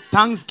 Then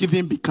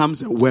thanksgiving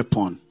becomes a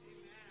weapon.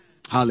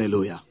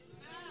 Hallelujah.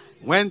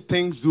 When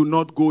things do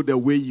not go the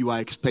way you are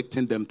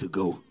expecting them to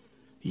go,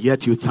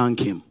 yet you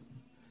thank him.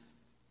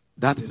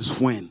 That is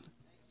when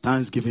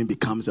thanksgiving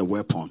becomes a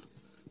weapon.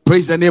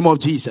 Praise the name of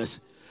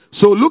Jesus.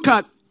 So look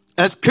at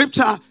a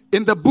scripture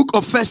in the book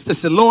of 1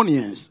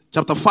 Thessalonians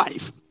chapter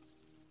 5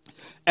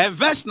 and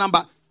verse number,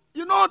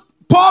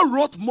 Paul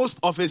wrote most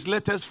of his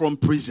letters from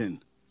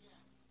prison.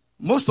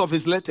 Most of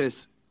his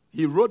letters,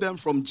 he wrote them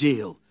from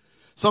jail.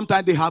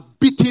 Sometimes they have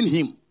beaten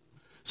him.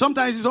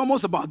 Sometimes it's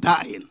almost about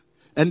dying.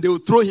 And they will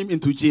throw him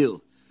into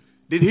jail.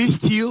 Did he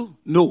steal?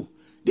 No.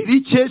 Did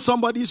he chase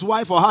somebody's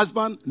wife or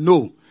husband?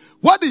 No.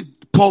 What did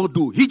Paul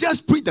do? He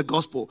just preached the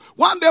gospel.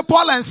 One day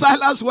Paul and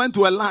Silas went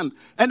to a land.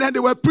 And then they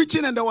were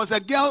preaching and there was a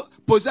girl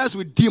possessed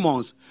with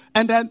demons.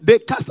 And then they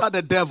cast out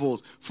the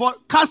devils. For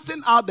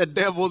casting out the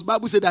devils,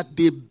 Bible said that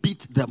they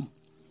beat them.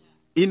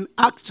 In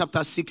Acts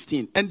chapter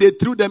 16. And they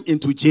threw them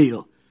into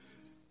jail.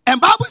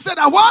 And Bible said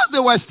that whilst they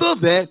were still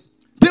there,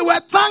 they were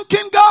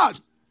thanking God.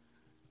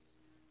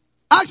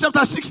 Acts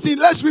chapter 16,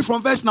 let's read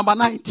from verse number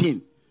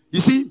 19. You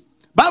see,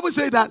 Bible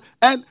says that,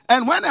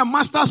 and when a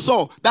master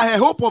saw that her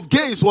hope of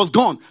gains was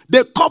gone, they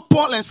caught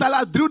Paul and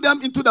Silas, threw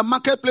them into the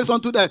marketplace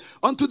unto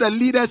the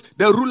leaders,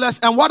 the rulers,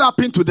 and what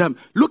happened to them?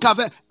 Look at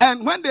it.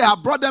 And when they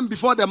have brought them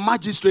before the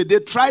magistrate, they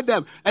tried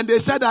them, and they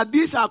said that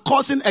these are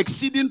causing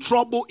exceeding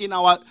trouble in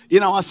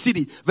our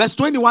city. Verse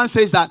 21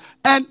 says that,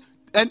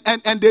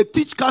 and they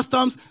teach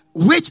customs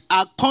which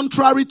are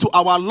contrary to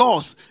our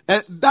laws,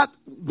 that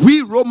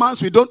we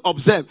Romans we don't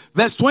observe.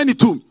 Verse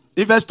 22.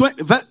 In verse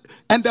 20,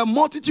 and the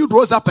multitude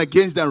rose up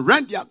against them,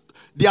 rent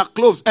their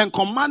clothes, and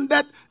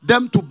commanded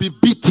them to be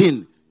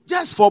beaten,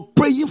 just for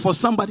praying for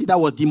somebody that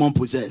was demon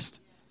possessed.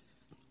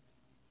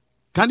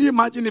 Can you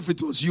imagine if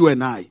it was you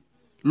and I?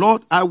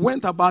 Lord, I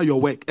went about your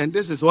work, and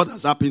this is what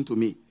has happened to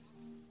me.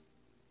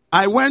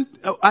 I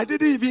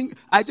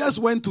just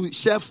went to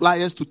share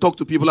flyers to talk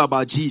to people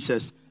about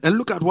Jesus, and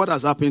look at what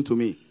has happened to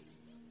me.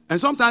 And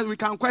sometimes we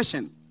can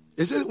question.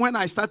 It says when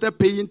I started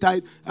paying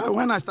tithe,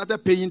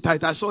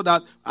 I saw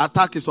that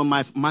attack is on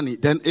my money.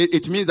 Then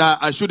it means that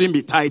I shouldn't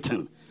be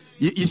tithing.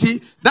 You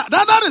see,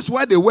 that is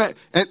where they were.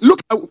 And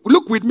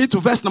look with me to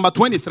verse number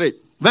 23.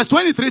 Verse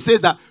 23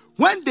 says that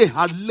when they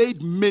had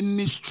laid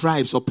many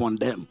stripes upon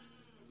them,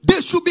 they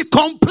should be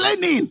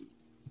complaining.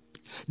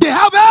 They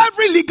have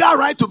every legal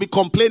right to be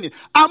complaining.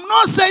 I'm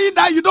not saying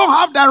that you don't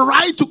have the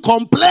right to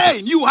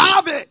complain. You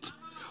have it.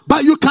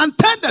 But you can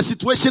turn the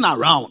situation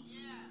around.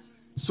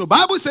 So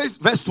Bible says,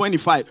 verse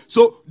 25.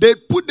 So they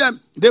put them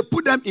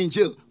in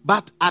jail,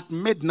 but at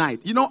midnight.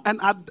 You know,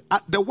 and at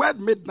the word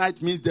midnight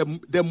means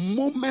the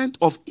moment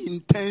of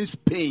intense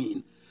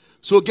pain.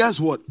 So guess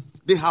what?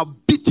 They have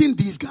beaten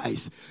these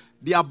guys.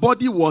 Their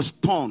body was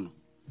torn.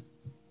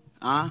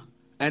 And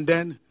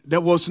then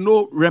there was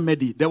no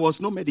remedy. There was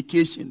no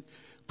medication.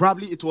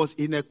 Probably it was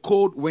in a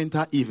cold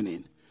winter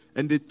evening.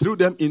 And they threw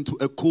them into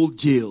a cold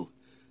jail.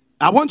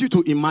 I want you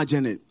to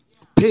imagine it.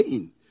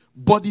 Pain,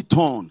 body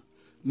torn.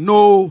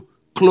 No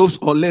clothes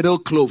or little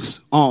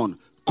clothes on.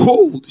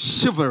 Cold,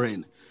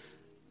 shivering.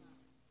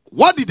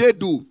 What did they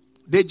do?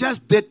 They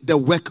just did the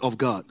work of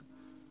God.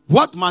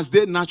 What must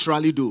they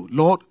naturally do?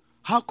 Lord,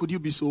 how could you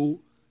be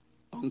so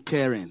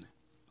uncaring,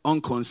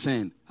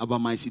 unconcerned about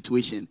my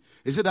situation?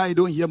 Is it that you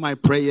don't hear my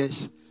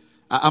prayers?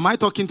 Am I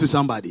talking to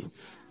somebody?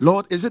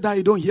 Lord, is it that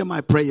you don't hear my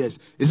prayers?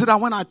 Is it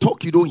that when I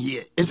talk you don't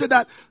hear? Is it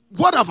that,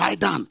 what have I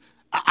done?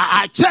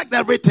 I checked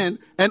everything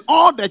and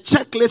all the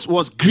checklist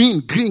was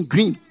green.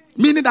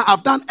 Meaning that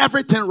I've done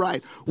everything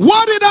right.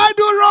 What did I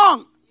do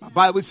wrong? The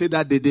Bible said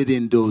that they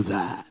didn't do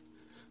that.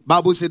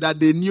 Bible said that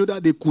they knew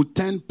that they could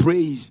turn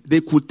praise.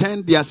 They could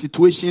turn their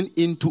situation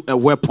into a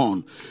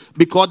weapon.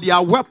 Because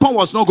their weapon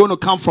was not going to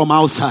come from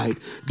outside.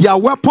 Their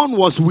weapon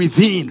was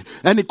within.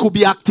 And it could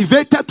be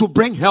activated to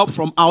bring help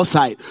from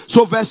outside.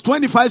 So verse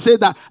 25 says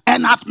that,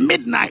 and at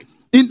midnight,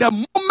 in the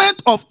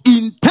moment of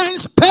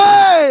intense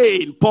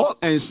pain, Paul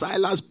and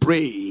Silas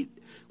prayed.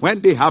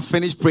 When they have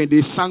finished praying,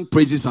 they sang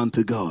praises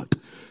unto God.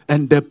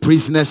 And the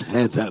prisoners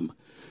heard them.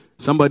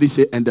 Somebody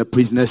say, and the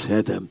prisoners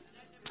heard them.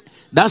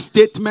 That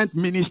statement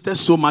ministered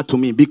so much to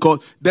me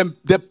because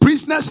the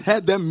prisoners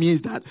heard them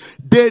means that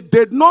they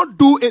did not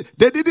do it.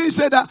 They didn't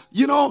say that,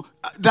 you know,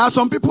 there are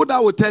some people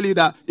that will tell you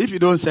that if you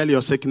don't sell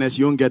your sickness,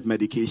 you won't get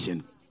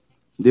medication.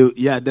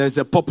 There's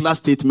a popular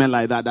statement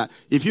like that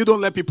if you don't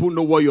let people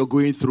know what you're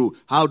going through,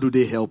 how do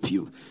they help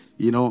you?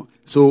 You know,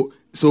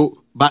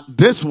 but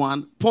this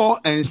one, Paul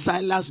and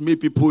Silas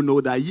made people know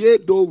that yea,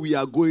 though we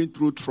are going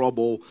through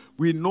trouble,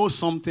 we know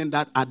something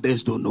that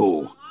others don't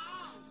know.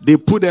 They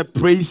put a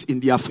praise in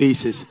their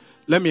faces.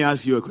 Let me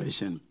ask you a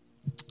question.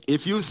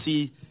 If you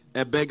see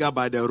a beggar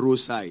by the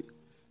roadside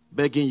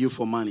begging you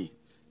for money,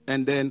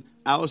 and then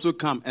I also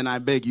come and I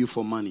beg you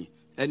for money,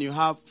 and you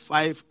have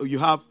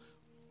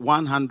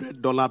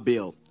 $100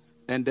 bill,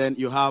 and then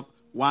you have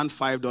one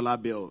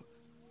 $5 bill,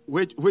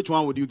 which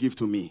one would you give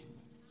to me?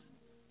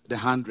 The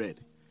 100.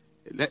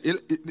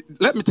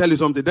 Let me tell you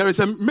something.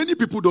 Many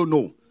people don't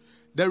know.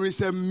 There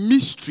is a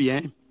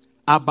mystery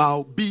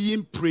about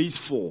being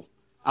praiseful,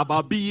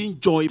 about being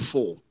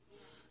joyful.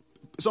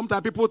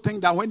 Sometimes people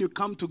think that when you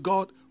come to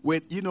God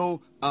with,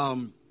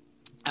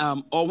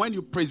 or when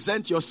you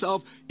present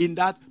yourself in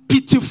that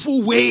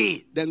pitiful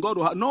way, then God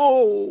will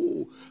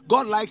no.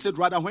 God likes it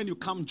rather when you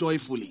come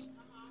joyfully.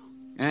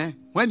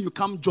 When you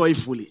come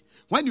joyfully.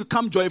 When you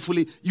come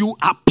joyfully, you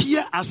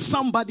appear as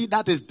somebody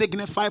that is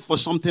dignified for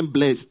something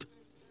blessed.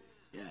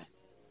 Yeah.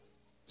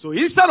 So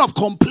instead of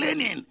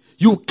complaining,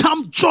 you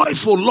come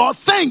joyful. Lord,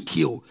 thank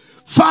you.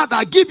 Father,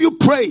 I give you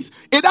praise.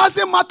 It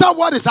doesn't matter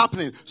what is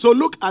happening. So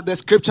look at the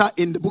scripture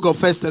in the book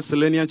of 1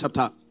 Thessalonians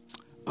chapter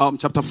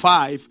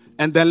 5.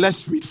 And then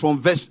let's read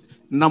from verse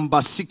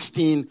number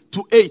 16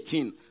 to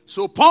 18.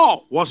 So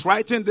Paul was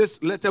writing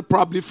this letter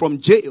probably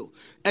from jail.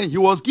 And he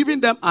was giving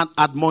them an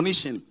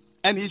admonition.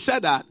 And he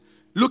said that,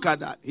 look at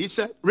that. He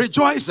said,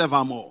 rejoice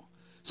evermore.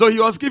 So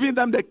he was giving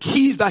them the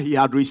keys that he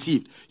had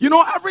received. You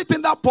know,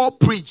 everything that Paul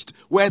preached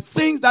were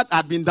things that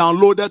had been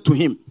downloaded to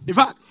him. In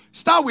fact,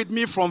 start with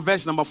me from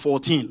verse number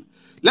 14.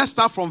 Let's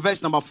start from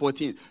verse number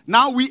 14.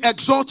 Now we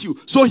exhort you.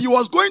 So he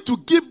was going to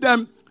give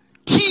them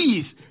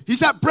keys. He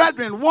said,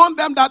 brethren, warn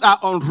them that are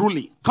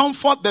unruly.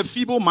 Comfort the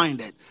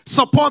feeble-minded.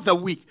 Support the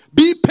weak.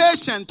 Be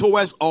patient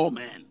towards all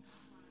men.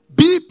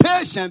 Be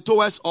patient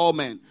towards all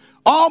men.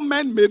 All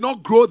men may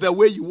not grow the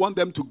way you want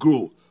them to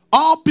grow.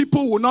 All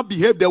people will not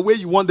behave the way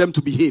you want them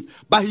to behave.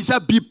 But he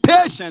said, be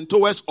patient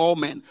towards all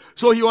men.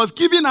 So he was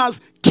giving us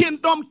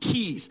kingdom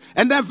keys.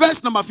 And then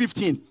verse number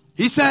 15,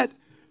 he said,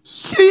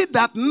 see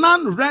that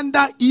none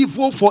render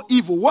evil for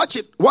evil. Watch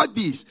it. Watch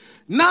this.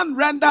 None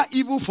render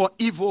evil for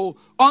evil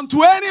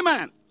unto any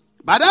man,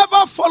 but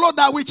ever follow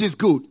that which is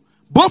good,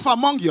 both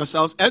among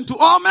yourselves and to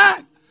all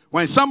men.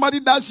 When somebody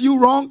does you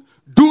wrong,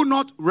 do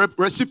not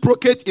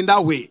reciprocate in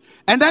that way.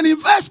 And then in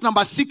verse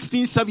number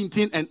 16,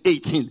 17, and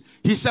 18,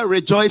 he said,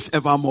 rejoice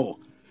evermore.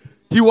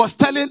 He was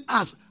telling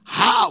us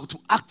how to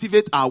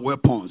activate our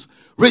weapons.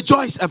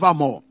 Rejoice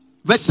evermore.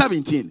 Verse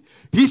 17,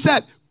 he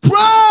said,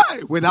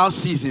 pray without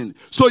ceasing.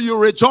 So you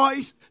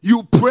rejoice,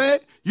 you pray,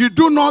 you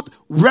do not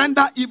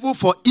render evil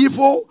for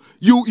evil.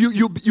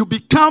 You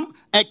become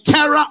a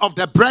carer of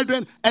the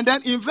brethren. And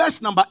then in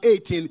verse number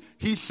 18,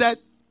 he said,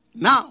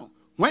 now,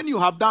 when you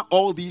have done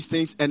all these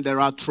things and there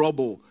are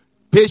trouble,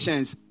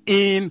 patience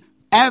in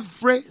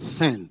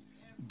everything,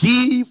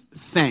 give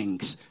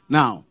thanks.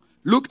 Now,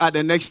 look at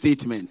the next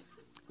statement.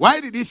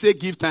 Why did he say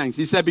give thanks?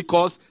 He said,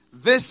 because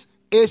this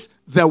is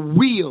the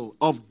will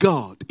of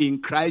God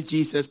in Christ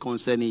Jesus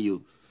concerning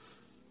you.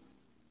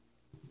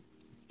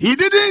 He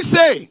didn't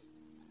say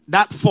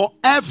that for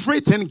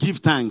everything give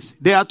thanks.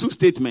 There are two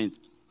statements.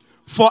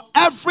 For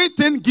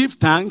everything give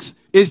thanks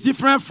is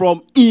different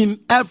from in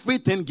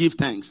everything give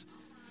thanks.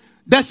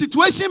 The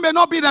situation may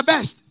not be the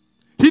best.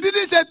 He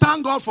didn't say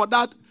thank God for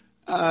that.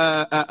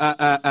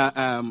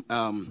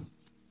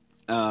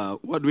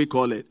 What do we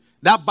call it?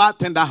 That bad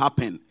thing that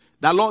happened.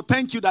 That Lord,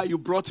 thank you that you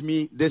brought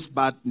me this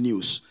bad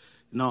news.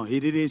 No, he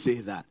didn't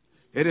say that.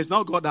 It is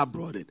not God that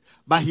brought it.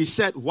 But he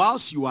said,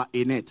 whilst you are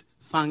in it,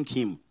 thank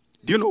him.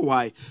 Do you know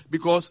why?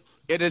 Because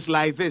it is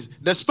like this.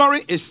 The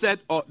story is said,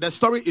 or the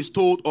story is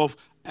told of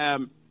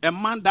a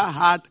man that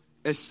had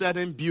a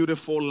certain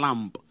beautiful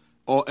lamb,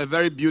 or a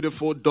very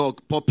beautiful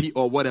dog, puppy,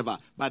 or whatever.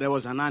 But there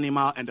was an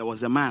animal and there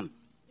was a man.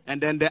 And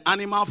then the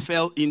animal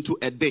fell into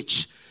a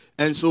ditch.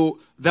 And so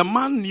the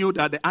man knew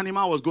that the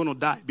animal was going to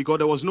die because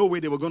there was no way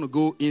they were going to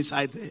go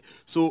inside there.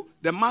 So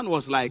the man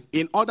was like,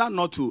 in order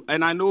not to,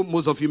 and I know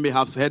most of you may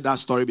have heard that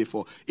story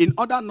before, in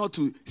order not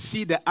to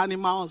see the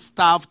animal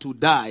starve to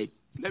die,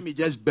 let me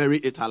just bury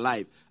it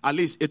alive. At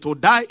least it will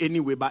die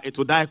anyway, but it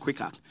will die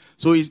quicker.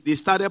 So they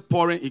started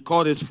pouring, he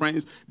called his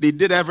friends. They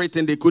did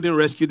everything. They couldn't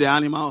rescue the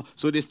animal.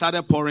 So they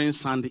started pouring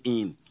sand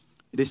in.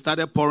 They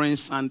started pouring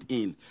sand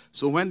in.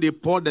 So when they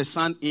poured the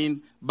sand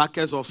in,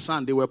 buckets of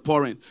sand, they were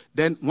pouring.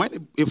 Then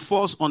when it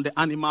falls on the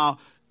animal,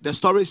 the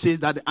story says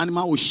that the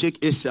animal will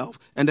shake itself.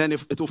 And then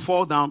it will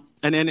fall down.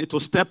 And then it will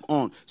step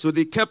on. So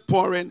they kept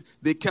pouring.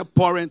 They kept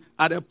pouring.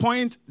 At a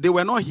point, they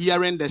were not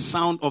hearing the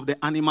sound of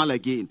the animal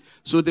again.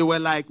 So they were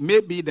like,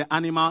 maybe the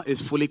animal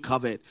is fully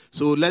covered.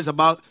 So let's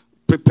about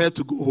prepare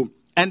to go home.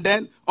 And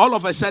then all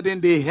of a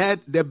sudden they heard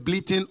the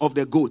bleating of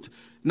the goat.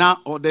 Now,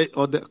 or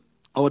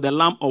the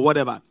lamb or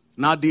whatever.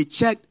 Now they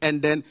checked,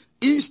 and then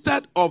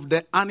instead of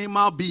the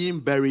animal being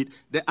buried,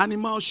 the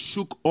animal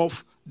shook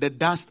off the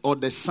dust or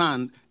the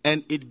sand,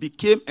 and it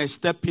became a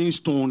stepping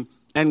stone,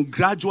 and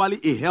gradually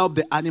it helped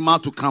the animal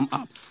to come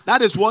up.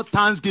 That is what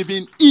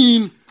thanksgiving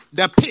in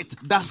the pit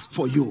does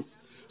for you.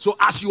 So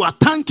as you are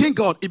thanking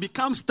God, it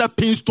becomes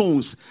stepping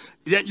stones.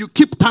 Then you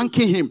keep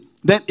thanking him.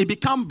 Then it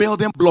becomes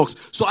building blocks.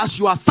 So as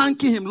you are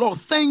thanking him, Lord,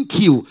 thank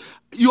you.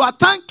 You are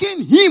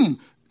thanking him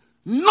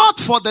not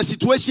for the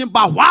situation,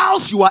 but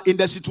whilst you are in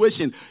the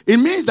situation. It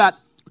means that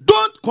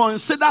don't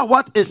consider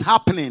what is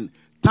happening.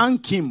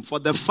 Thank him for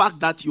the fact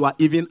that you are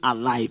even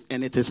alive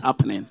and it is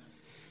happening.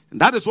 And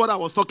that is what I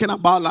was talking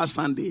about last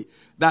Sunday.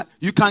 That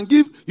you can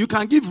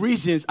give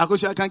reasons. I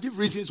can give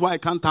reasons why I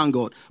can't thank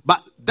God.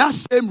 But that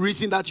same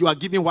reason that you are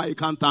giving why you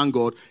can't thank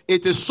God,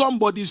 it is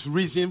somebody's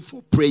reason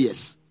for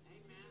prayers.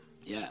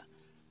 Yeah.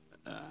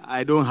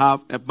 I don't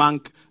have a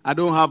bank. I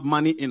don't have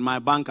money in my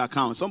bank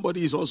account.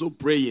 Somebody is also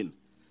praying,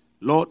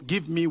 Lord,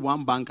 give me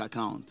one bank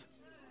account.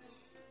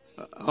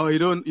 Oh, you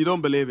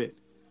don't believe it?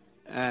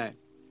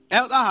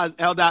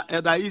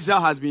 Elder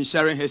Israel has been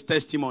sharing his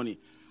testimony.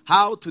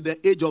 How to the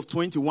age of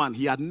 21,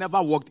 he had never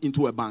walked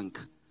into a bank.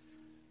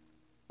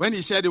 When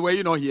he shared the way,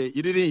 you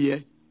didn't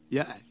hear?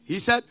 Yeah. He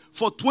said,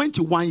 for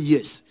 21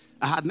 years,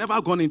 I had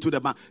never gone into the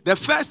bank. The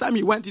first time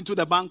he went into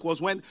the bank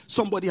was when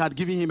somebody had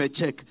given him a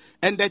check.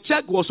 And the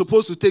check was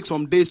supposed to take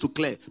some days to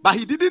clear. But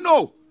he didn't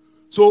know.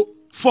 So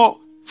for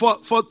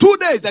 2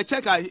 days, the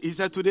check, he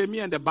said, today, me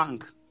and the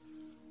bank.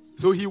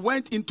 So he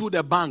went into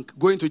the bank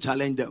going to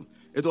challenge them.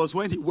 It was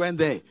when he went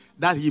there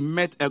that he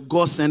met a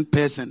God-sent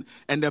person.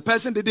 And the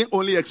person didn't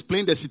only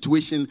explain the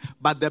situation,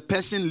 but the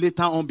person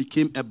later on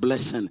became a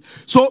blessing.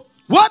 So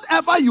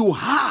whatever you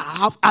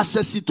have as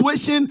a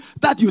situation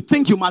that you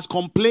think you must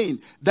complain,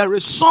 there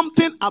is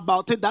something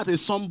about it that is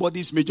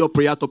somebody's major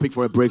prayer topic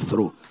for a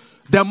breakthrough.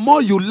 The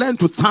more you learn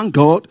to thank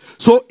God,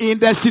 so in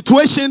the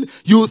situation,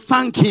 you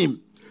thank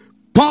him.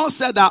 Paul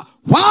said that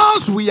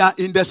whilst we are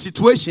in the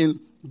situation,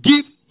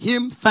 give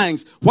him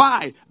thanks.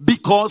 Why?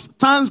 Because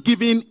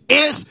thanksgiving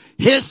is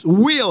his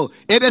will.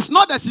 It is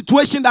not a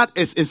situation that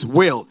is his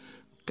will.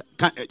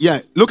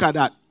 Look at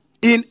that.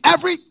 In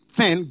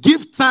everything,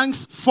 give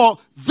thanks, for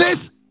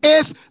this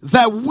is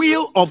the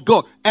will of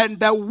God. And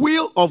the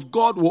will of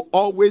God will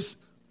always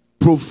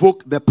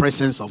provoke the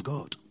presence of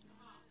God.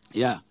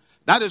 Yeah.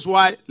 That is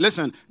why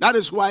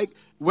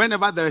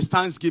whenever there is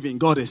thanksgiving,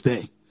 God is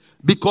there.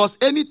 Because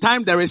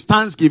anytime there is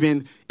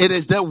thanksgiving, it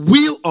is the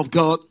will of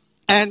God.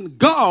 And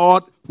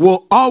God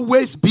will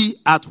always be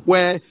at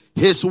where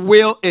his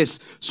will is.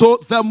 So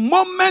the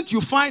moment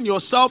you find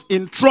yourself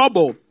in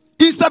trouble,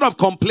 instead of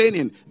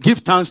complaining, give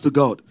thanks to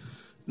God.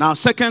 Now,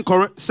 Second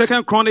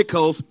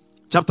Chronicles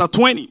chapter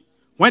 20,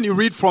 when you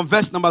read from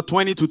verse number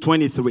 20 to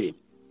 23.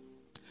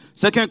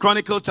 2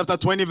 Chronicles chapter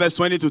 20, verse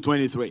 20 to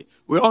 23.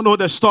 We all know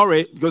the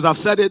story because I've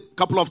said it a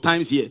couple of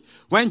times here.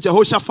 When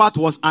Jehoshaphat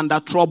was under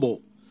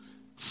trouble,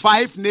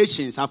 5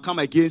 nations have come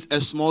against a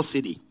small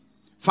city.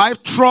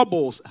 5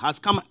 troubles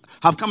have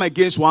come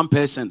against one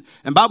person.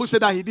 And Bible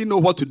said that he didn't know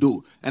what to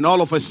do. And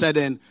all of a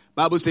sudden,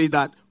 Bible says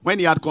that when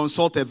he had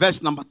consulted,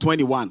 verse number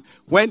 21,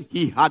 when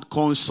he had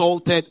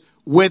consulted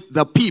with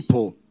the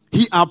people,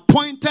 he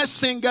appointed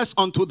singers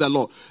unto the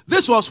Lord.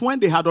 This was when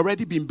they had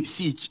already been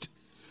besieged.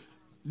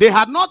 They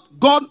had not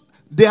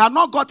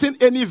gotten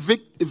any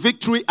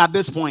victory at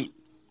this point.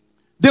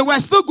 They were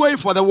still going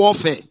for the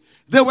warfare.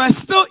 They were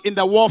still in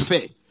the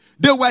warfare.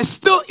 They were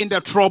still in the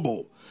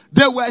trouble.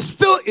 They were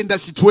still in the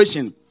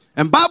situation.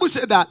 And Bible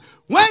said that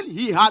when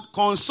he had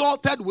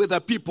consulted with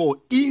the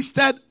people,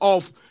 instead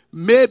of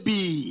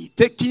maybe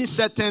taking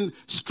certain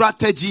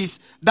strategies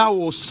that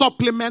will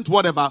supplement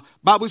whatever,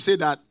 Bible said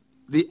that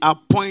they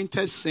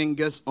appointed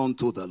singers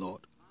unto the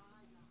Lord.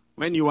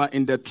 When you are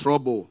in the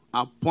trouble,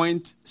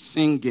 appoint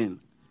singing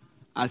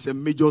as a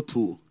major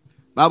tool.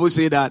 Bible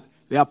said that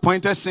they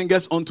appointed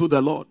singers unto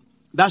the Lord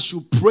that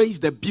should praise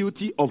the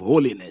beauty of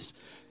holiness.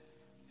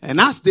 And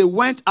as they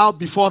went out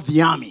before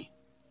the army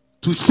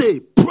to say,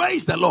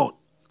 praise the Lord,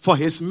 for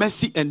his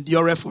mercy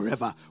endureth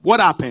forever.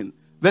 What happened?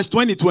 Verse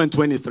 22 and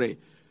 23.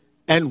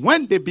 And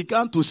when they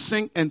began to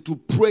sing and to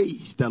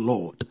praise the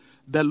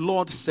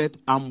Lord set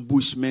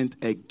ambushment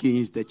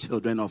against the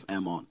children of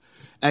Ammon,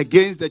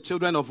 against the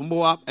children of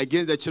Moab,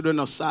 against the children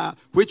of Seir,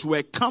 which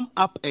were come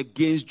up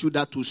against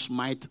Judah to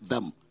smite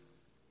them.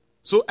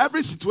 So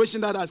every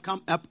situation that has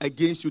come up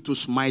against you to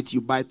smite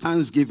you, by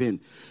thanksgiving,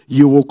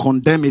 you will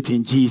condemn it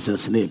in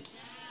Jesus' name.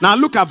 Now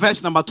look at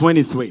verse number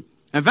 23.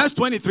 And verse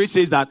 23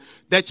 says that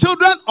the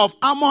children of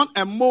Ammon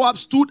and Moab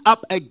stood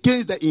up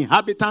against the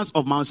inhabitants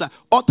of Mount Seir,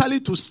 utterly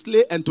to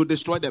slay and to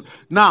destroy them.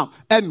 Now,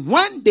 and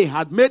when they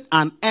had made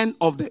an end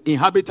of the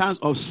inhabitants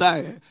of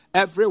Seir,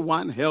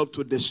 everyone helped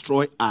to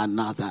destroy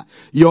another.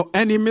 Your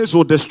enemies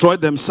will destroy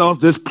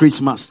themselves this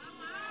Christmas.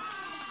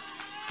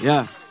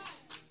 Yeah.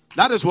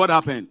 That is what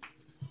happened.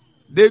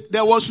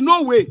 There was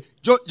no way.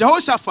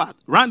 Jehoshaphat,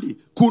 Randy,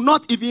 could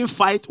not even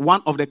fight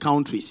one of the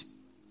countries.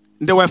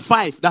 There were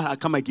 5 that had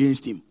come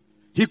against him.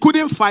 He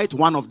couldn't fight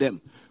one of them.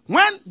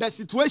 When the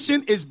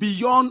situation is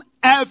beyond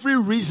every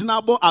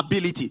reasonable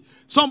ability,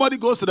 somebody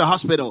goes to the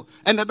hospital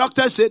and the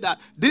doctor said that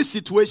this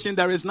situation,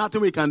 there is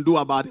nothing we can do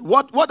about it.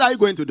 What are you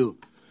going to do?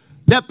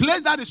 The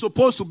place that is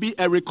supposed to be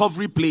a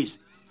recovery place,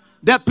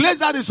 the place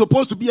that is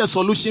supposed to be a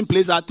solution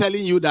place, are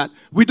telling you that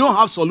we don't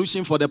have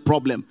solution for the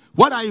problem.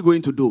 What are you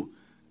going to do?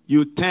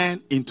 You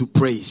turn into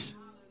praise.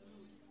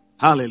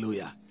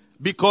 Hallelujah.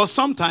 Because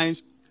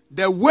sometimes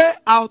the way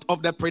out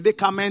of the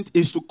predicament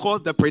is to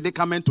cause the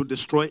predicament to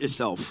destroy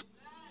itself.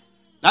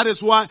 That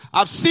is why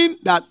I've seen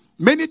that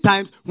many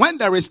times when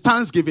there is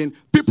thanksgiving,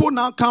 people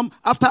now come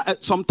after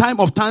some time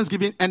of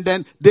thanksgiving and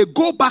then they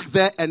go back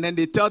there and then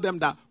they tell them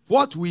that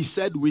what we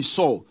said we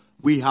saw,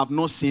 we have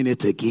not seen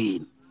it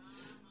again.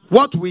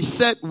 What we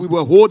said we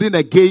were holding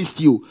against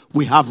you,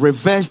 we have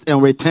reversed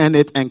and returned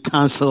it and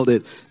cancelled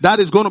it. That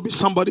is going to be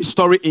somebody's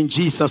story in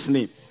Jesus'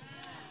 name.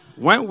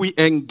 When we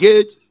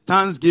engage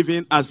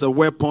thanksgiving as a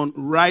weapon,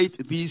 write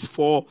these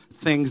 4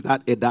 things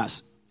that it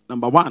does.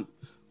 Number 1,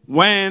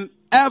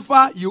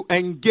 whenever you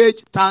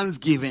engage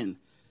thanksgiving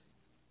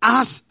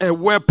as a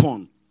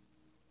weapon,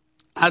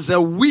 as a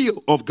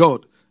will of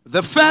God,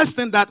 the first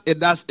thing that it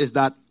does is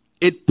that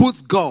it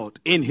puts God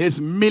in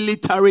his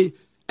military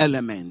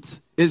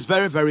element. It's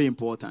very, very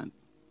important.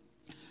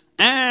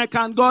 And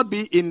can God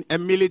be in a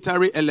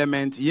military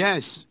element?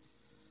 Yes.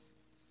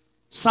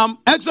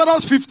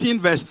 Exodus 15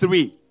 verse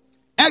 3.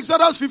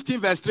 Exodus 15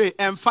 verse 3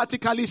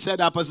 emphatically said,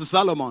 Apostle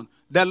Solomon,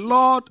 the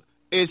Lord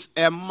is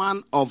a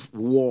man of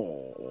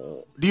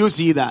war. Do you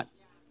see that?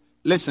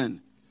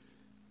 Listen.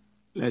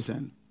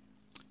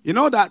 You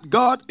know that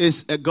God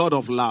is a God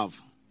of love.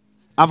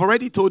 I've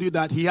already told you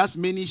that he has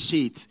many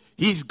shades.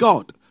 He's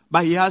God,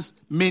 but he has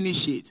many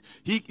shades.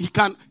 He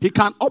can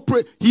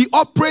operate. He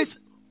operates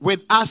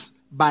with us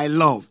by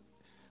love.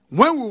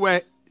 When we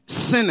were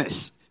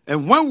sinners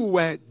and when we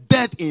were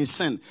dead in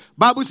sin,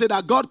 Bible said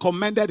that God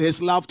commended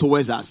his love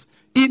towards us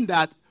in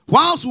that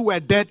whilst we were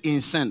dead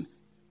in sin,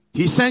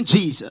 he sent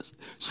Jesus.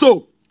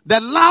 So the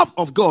love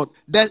of God,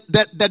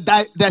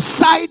 the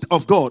side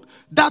of God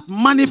that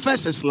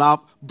manifests his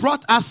love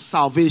brought us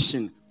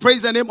salvation.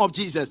 Praise the name of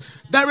Jesus.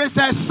 There is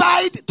a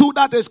side to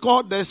that is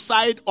called the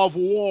side of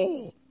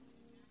war.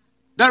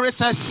 There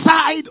is a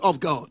side of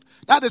God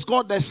that is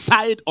called the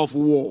side of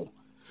war.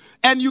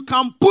 And you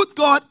can put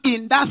God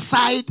in that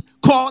side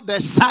called the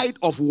side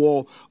of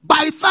war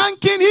by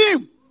thanking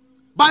him,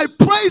 by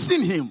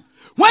praising him.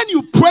 When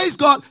you praise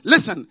God,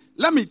 listen,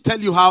 let me tell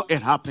you how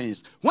it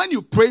happens. When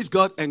you praise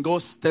God and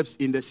God steps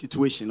in the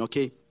situation,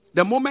 okay?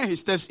 The moment he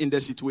steps in the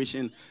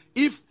situation,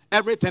 if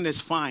everything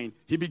is fine,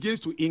 he begins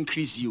to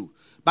increase you.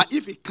 But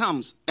if it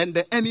comes and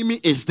the enemy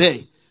is there,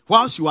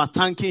 whilst you are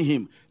thanking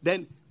him,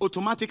 then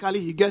automatically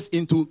he gets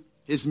into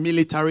his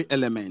military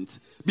element.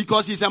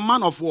 Because he's a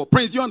man of war.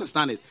 Prince, do you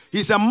understand it?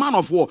 He's a man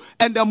of war.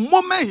 And the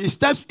moment he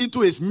steps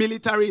into his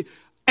military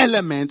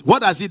element,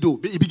 what does he do?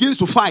 He begins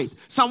to fight.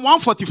 Psalm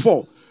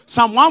 144.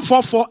 Psalm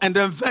 144 and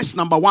then verse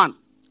number 1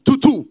 to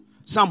 2.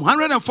 Psalm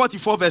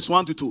 144 verse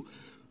 1 to 2.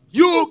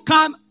 You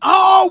can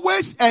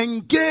always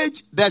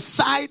engage the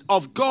side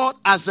of God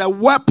as a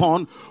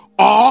weapon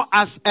or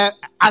as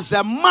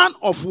a man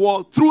of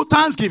war through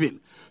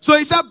thanksgiving. So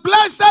he said,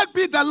 blessed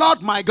be the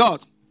Lord my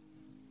God,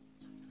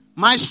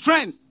 my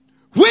strength,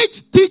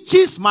 which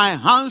teaches my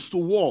hands to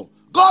war.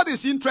 God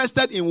is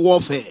interested in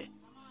warfare.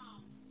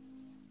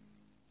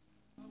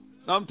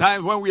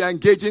 Sometimes when we are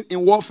engaging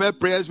in warfare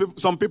prayers,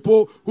 some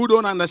people who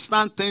don't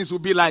understand things will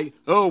be like,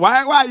 oh,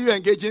 why are you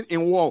engaging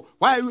in war?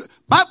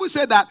 Bible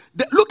said that,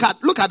 look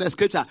at the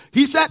scripture.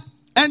 He said,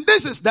 and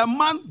this is the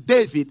man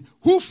David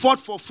who fought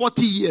for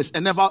 40 years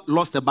and never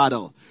lost a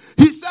battle.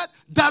 He said,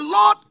 the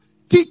Lord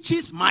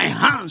teaches my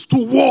hands to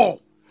war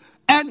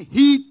and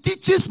he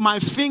teaches my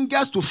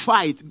fingers to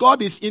fight.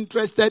 God is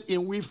interested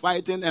in we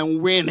fighting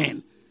and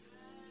winning.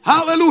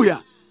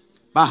 Hallelujah.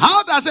 But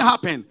how does it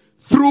happen?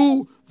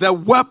 Through the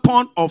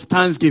weapon of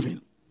thanksgiving.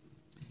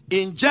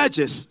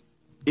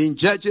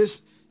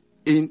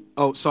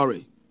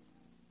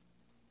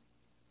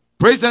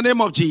 Praise the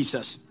name of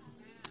Jesus.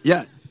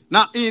 Yeah.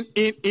 Now in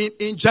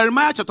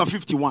Jeremiah chapter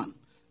 51,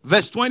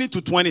 verse 20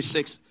 to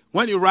 26,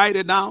 when you write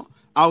it down,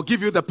 I'll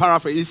give you the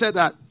paraphrase. He said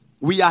that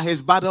we are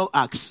his battle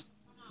axe.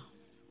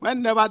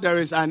 Whenever there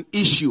is an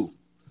issue,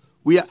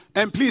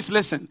 and please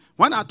listen,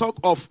 when I talk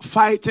of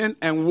fighting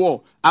and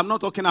war, I'm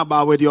not talking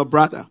about with your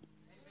brother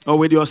or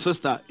with your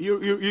sister.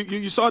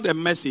 You saw the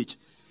message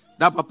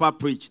that Papa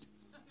preached,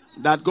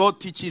 that God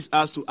teaches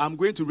us to, I'm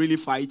going to really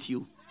fight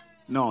you.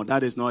 No,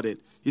 that is not it.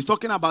 He's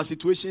talking about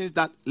situations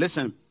that,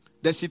 listen,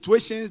 the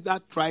situations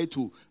that try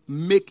to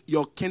make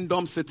your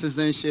kingdom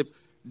citizenship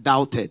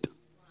doubted.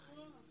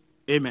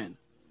 Amen.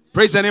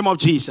 Praise the name of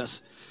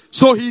Jesus.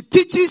 So he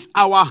teaches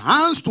our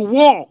hands to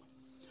war.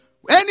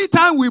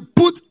 Anytime we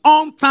put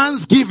on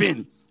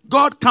thanksgiving,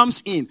 God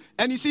comes in.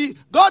 And you see,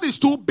 God is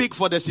too big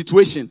for the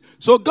situation.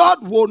 So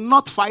God will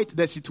not fight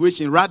the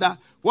situation. Rather,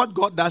 what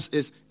God does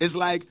is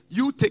like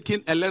you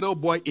taking a little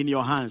boy in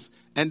your hands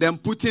and then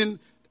putting,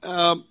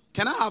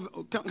 can I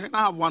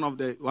have one of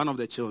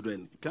the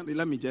children?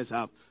 Let me just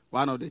have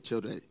one of the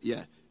children.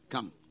 Yeah.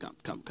 Come.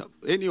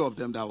 Any of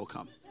them that will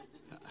come.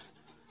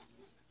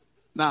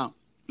 Now,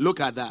 look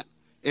at that.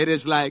 It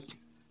is like,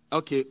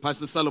 okay,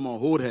 Pastor Solomon,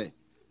 hold her.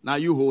 Now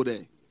you hold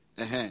her.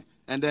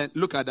 And then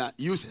look at that.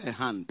 Use her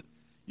hand.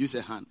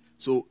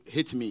 So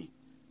hit me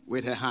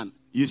with her hand.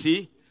 You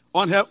see?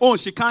 On her own,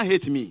 she can't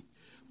hit me.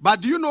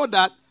 But do you know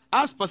that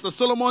as Pastor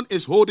Solomon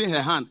is holding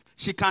her hand,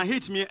 she can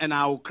hit me and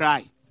I will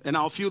cry. And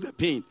I'll feel the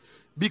pain.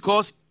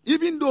 Because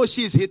even though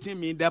she is hitting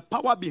me, the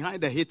power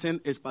behind the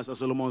hitting is Pastor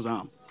Solomon's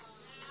arm.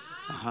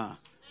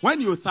 When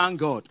you thank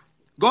God,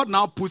 God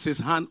now puts his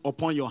hand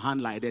upon your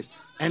hand like this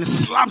and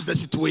slaps the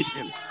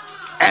situation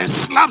and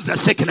slaps the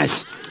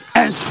sickness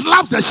and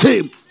slaps the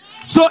shame.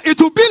 So it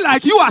will be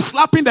like you are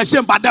slapping the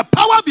shame, but the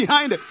power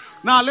behind it.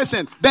 Now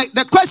listen,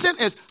 the question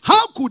is,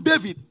 how could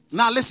David,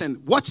 now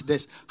listen, watch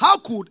this. How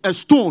could a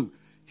stone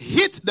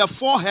hit the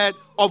forehead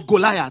of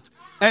Goliath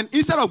and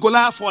instead of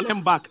Goliath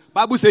falling back,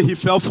 Bible says he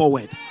fell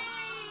forward?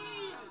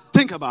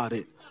 Think about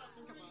it.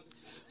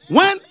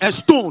 When a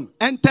stone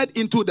entered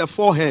into the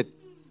forehead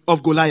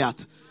of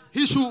Goliath,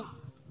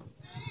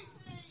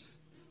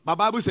 but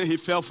Bible says he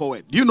fell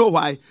forward. Do you know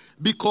why?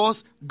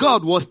 Because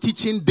God was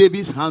teaching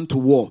David's hand to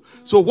war.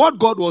 So what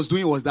God was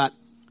doing was that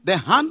the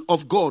hand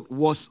of God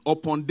was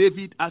upon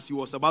David as he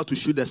was about to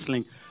shoot the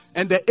sling.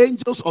 And the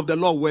angels of the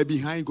Lord were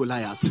behind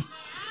Goliath.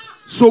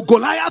 So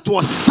Goliath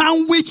was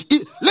sandwiched.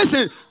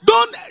 Listen,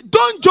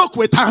 don't joke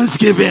with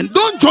thanksgiving.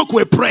 Don't joke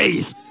with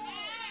praise.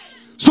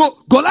 So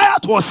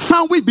Goliath was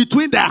sandwiched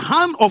between the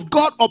hand of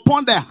God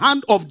upon the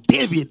hand of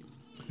David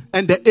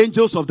and the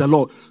angels of the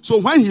Lord.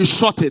 So when he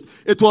shot it,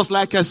 it was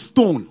like a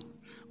stone.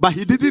 But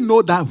he didn't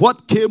know that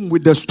what came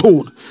with the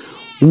stone.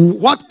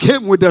 What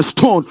came with the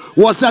stone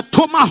was a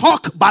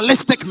tomahawk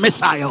ballistic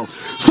missile.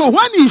 So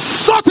when he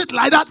shot it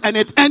like that and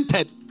it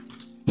entered,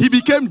 he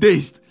became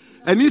dazed.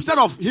 And instead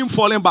of him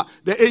falling back,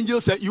 the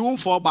angel said, "You won't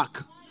fall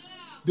back."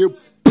 They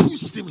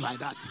pushed him like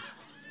that.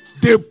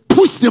 They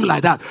pushed him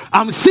like that.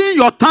 I'm seeing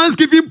your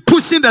thanksgiving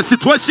pushing the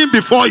situation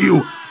before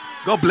you.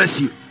 God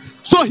bless you.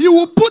 So he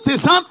will put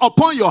his hand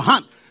upon your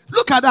hand.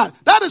 Look at that.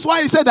 That is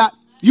why he said that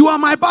you are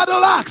my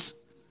battle axe.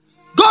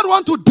 God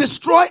wants to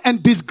destroy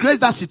and disgrace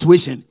that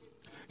situation.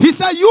 He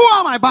said, you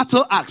are my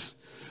battle axe,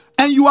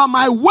 and you are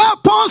my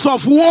weapons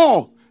of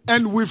war.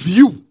 And with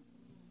you,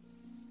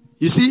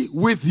 you see,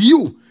 with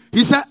you,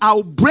 he said,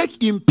 I'll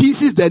break in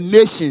pieces the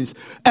nations,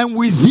 and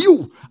with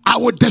you, I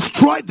will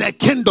destroy their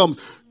kingdoms.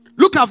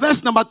 Look at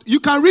verse number, you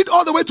can read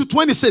all the way to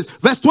 26,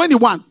 verse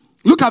 21.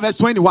 Look at verse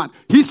 21.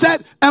 He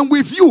said, and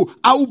with you,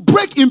 I will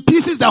break in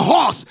pieces the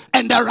horse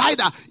and the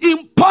rider.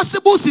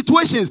 Impossible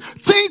situations,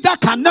 things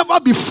that can never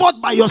be fought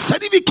by your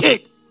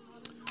certificate.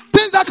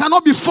 Things that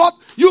cannot be fought.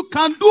 You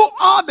can do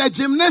all the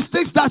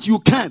gymnastics that you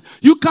can.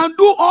 You can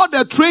do all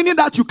the training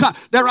that you can.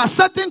 There are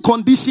certain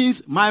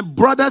conditions, my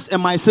brothers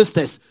and my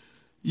sisters.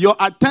 Your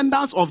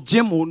attendance of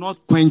gym will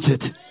not quench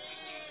it.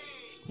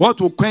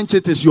 What will quench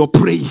it is your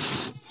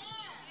praise.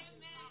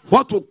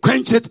 What will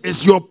quench it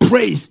is your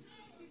praise.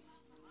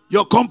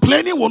 Your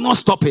complaining will not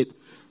stop it.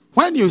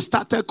 When you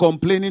started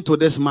complaining to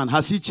this man,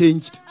 has he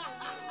changed?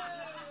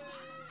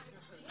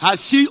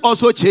 Has she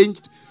also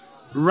changed?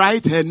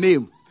 Write her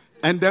name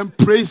and then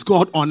praise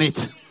God on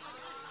it.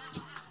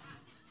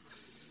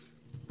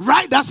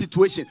 Write that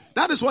situation.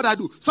 That is what I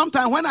do.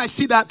 Sometimes when I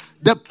see that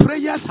the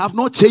prayers have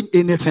not changed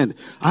anything,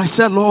 I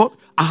say, Lord,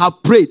 I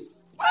have prayed.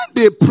 When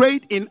they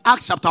prayed in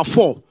Acts chapter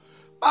 4,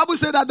 Bible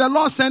said that the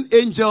Lord sent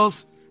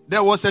angels.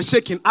 There was a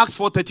shaking. Acts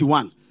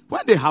 4:31.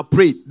 When they have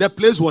prayed, the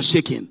place was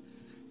shaking.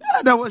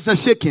 Yeah, there was a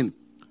shaking.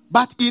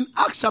 But in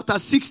Acts chapter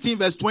 16,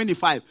 verse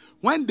 25,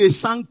 when they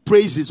sang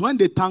praises, when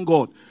they thanked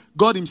God,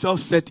 God himself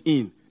set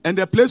in. And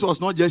the place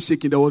was not just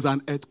shaking, there was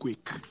an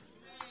earthquake.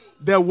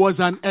 There was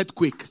an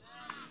earthquake.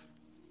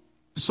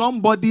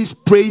 Somebody's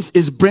praise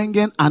is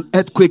bringing an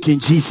earthquake in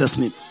Jesus'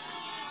 name.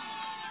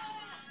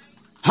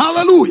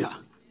 Hallelujah.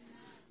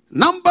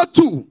 Number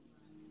two,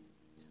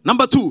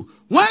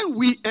 when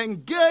we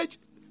engage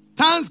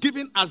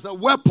thanksgiving as a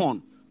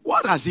weapon,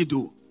 what does it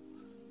do?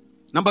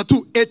 Number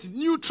two, it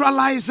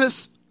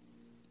neutralizes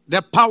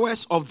the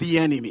powers of the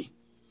enemy.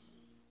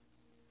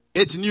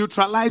 It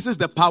neutralizes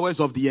the powers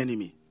of the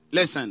enemy.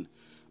 Listen,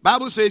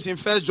 Bible says in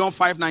 1 John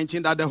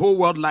 5:19 that the whole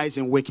world lies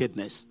in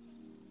wickedness.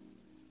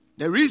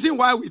 The reason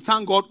why we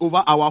thank God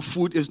over our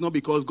food is not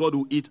because God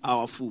will eat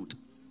our food.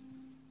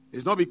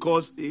 It's not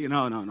because,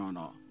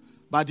 no.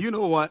 But you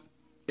know what?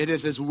 It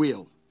is his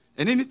will.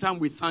 And anytime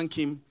we thank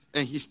him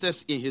and he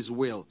steps in his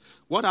will,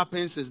 what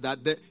happens is that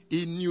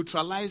he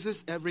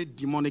neutralizes every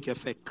demonic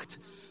effect.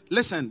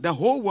 Listen, the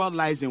whole world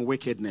lies in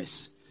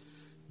wickedness.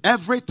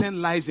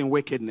 Everything lies in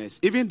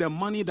wickedness. Even the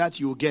money that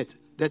you get,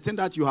 the thing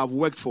that you have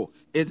worked for,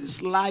 it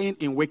is lying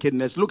in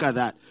wickedness. Look at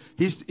that.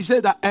 He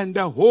said that, and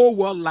the whole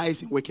world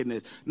lies in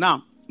wickedness.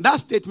 Now, that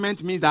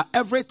statement means that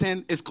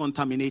everything is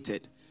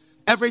contaminated.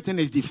 Everything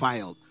is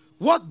defiled.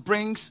 What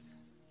brings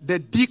the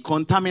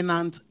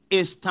decontaminant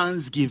is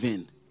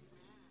thanksgiving.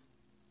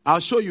 I'll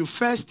show you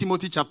 1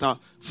 Timothy chapter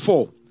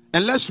 4.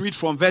 And let's read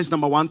from verse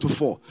number 1 to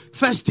 4.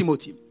 1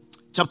 Timothy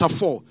chapter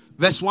 4,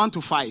 verse 1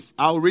 to 5.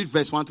 I'll read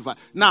verse 1 to 5.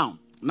 Now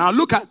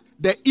look at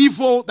the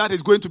evil that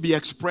is going to be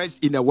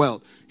expressed in the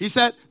world. He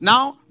said,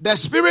 now the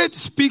Spirit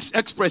speaks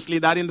expressly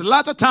that in the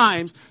latter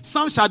times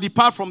some shall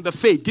depart from the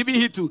faith, giving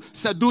heed to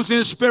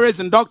seducing spirits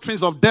and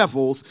doctrines of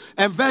devils.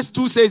 And verse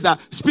 2 says that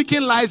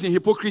speaking lies in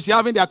hypocrisy,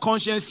 having their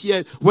conscience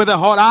seared with a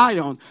hot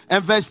iron.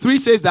 And verse 3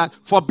 says that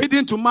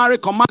forbidding to marry,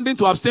 commanding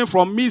to abstain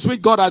from meats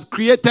which God has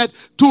created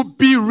to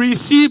be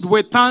received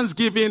with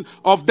thanksgiving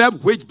of them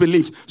which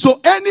believe. So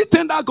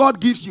anything that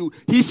God gives you,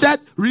 he said,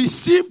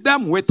 receive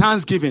them with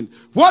thanksgiving.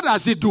 What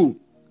does it do?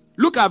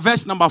 Look at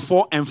verse number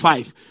 4 and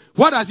 5.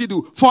 What does he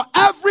do? For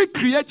every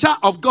creature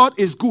of God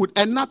is good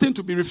and nothing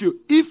to be refused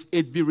if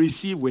it be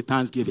received with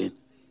thanksgiving.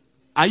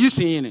 Are you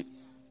seeing it?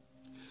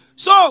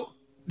 So,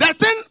 the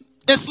thing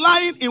is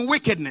lying in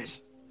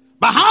wickedness.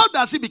 But how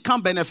does it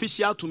become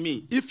beneficial to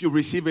me if you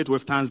receive it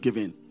with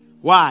thanksgiving?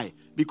 Why?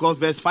 Because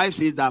verse 5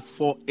 says that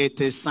for it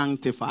is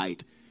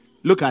sanctified.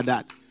 Look at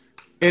that.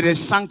 It is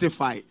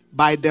sanctified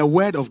by the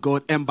word of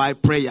God and by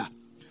prayer.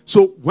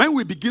 So, when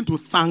we begin to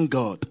thank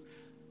God,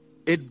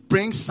 it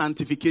brings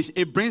sanctification.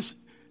 It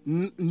brings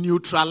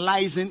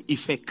neutralizing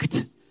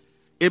effect.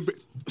 I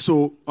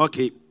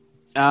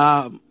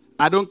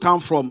don't come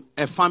from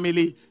a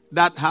family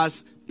that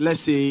has,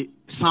 let's say,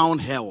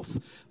 sound health.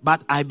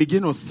 But I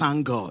begin to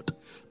thank God.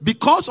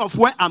 because of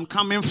where I'm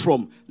coming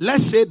from,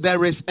 let's say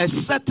there is a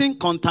certain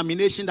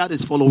contamination that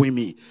is following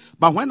me.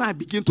 But when I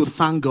begin to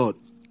thank God,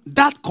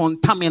 that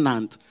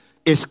contaminant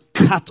is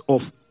cut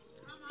off.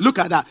 Look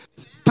at that.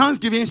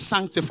 Thanksgiving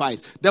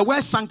sanctifies. The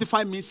word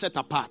sanctify means set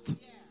apart. Do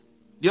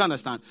you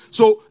understand?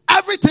 So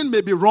everything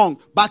may be wrong,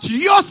 but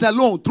yours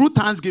alone through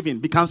thanksgiving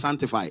becomes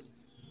sanctified.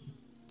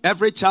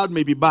 Every child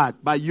may be bad,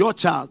 but your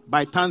child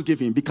by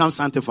thanksgiving becomes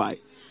sanctified.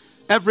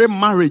 Every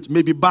marriage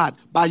may be bad,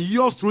 but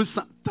yours through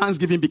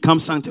thanksgiving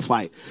becomes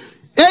sanctified.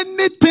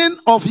 Anything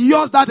of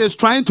yours that is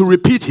trying to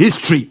repeat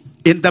history,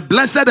 in the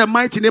blessed and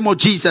mighty name of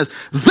Jesus,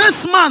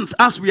 this month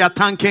as we are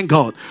thanking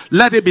God,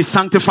 let it be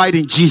sanctified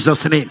in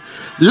Jesus' name.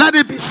 Let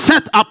it be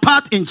set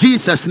apart in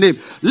Jesus' name.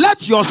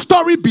 Let your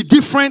story be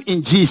different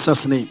in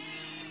Jesus' name.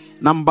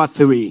 Number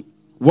 3,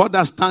 what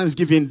does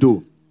thanksgiving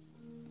do?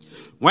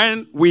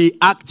 When we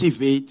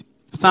activate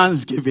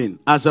thanksgiving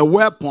as a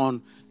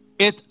weapon,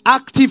 it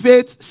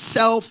activates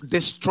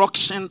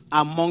self-destruction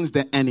amongst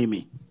the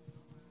enemy.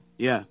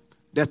 Yeah.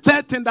 The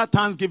third thing that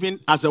thanksgiving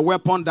as a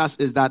weapon does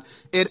is that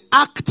it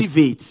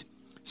activates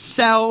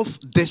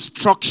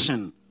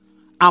self-destruction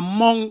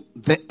among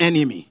the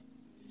enemy.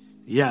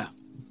 Yeah.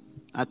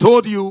 I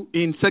told you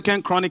in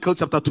 2 Chronicles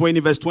chapter 20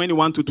 verse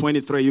 21 to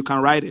 23. You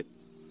can write it.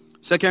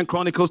 2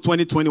 Chronicles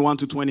 20, 21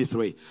 to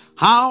 23.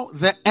 How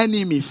the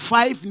enemy,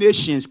 5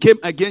 nations came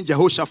against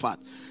Jehoshaphat.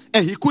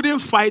 And he couldn't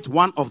fight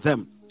one of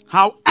them.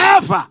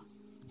 However,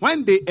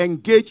 when they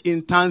engaged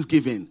in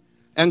thanksgiving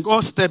and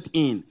God stepped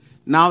in,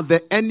 now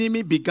the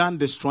enemy began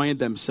destroying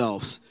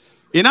themselves.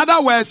 In other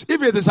words,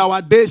 if it is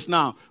our days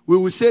now, we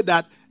will say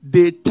that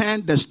they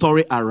turned the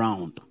story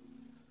around.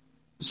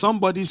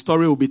 Somebody's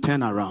story will be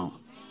turned around.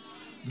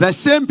 The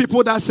same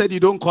people that said you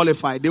don't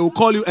qualify, they will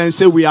call you and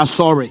say we are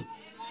sorry.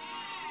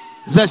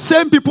 The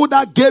same people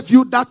that gave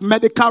you that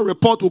medical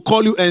report will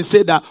call you and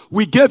say that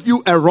we gave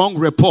you a wrong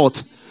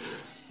report.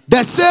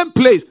 The same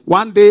place.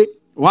 One day,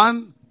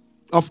 one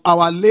of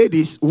our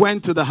ladies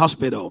went to the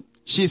hospital.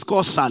 She's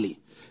called Sally.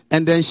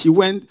 And then she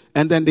went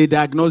and then they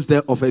diagnosed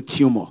her of a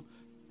tumor.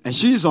 And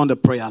she's on the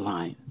prayer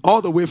line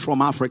all the way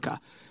from Africa.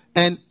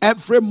 And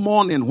every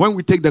morning when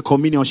we take the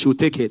communion, she'll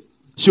take it.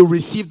 She'll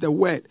receive the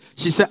word.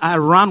 She said, I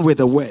ran with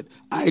the word.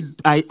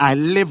 I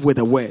live with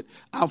the word.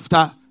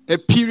 After a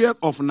period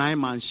of 9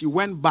 months, she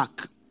went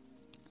back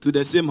to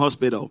the same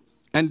hospital.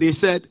 And they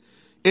said,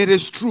 it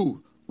is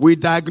true. We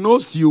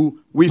diagnosed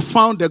you. We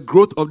found the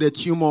growth of the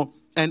tumor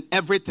and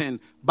everything.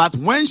 But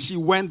when she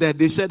went there,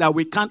 they said that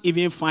we can't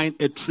even find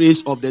a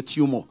trace of the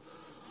tumor.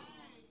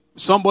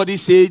 Somebody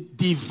say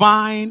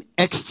divine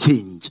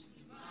exchange.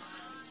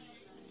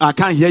 I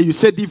can't hear you.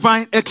 Say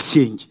divine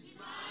exchange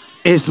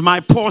is my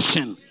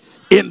portion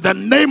in the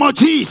name of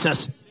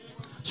Jesus.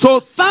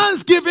 So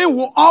thanksgiving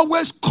will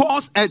always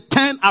cause a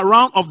turn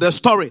around of the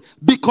story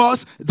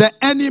because the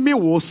enemy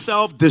will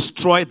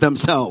self-destroy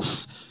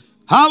themselves.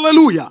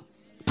 Hallelujah.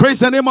 Praise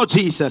the name of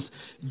Jesus.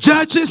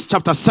 Judges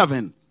chapter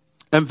 7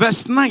 and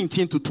verse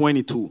 19 to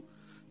 22.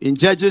 In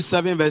Judges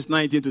 7 verse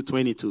 19 to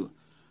 22.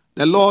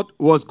 The Lord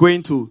was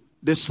going to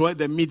destroy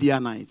the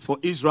Midianites for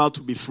Israel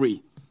to be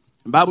free.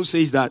 The Bible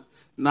says that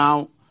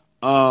now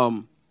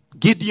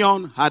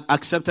Gideon had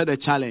accepted a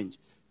challenge.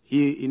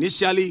 He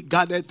initially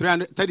gathered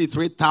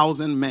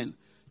 33,000 men.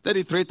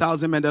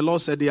 33,000 men. The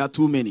Lord said they are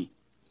too many.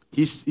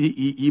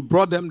 He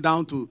brought them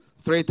down to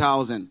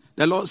 3,000.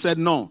 The Lord said,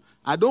 no,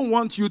 I don't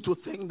want you to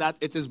think that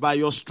it is by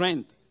your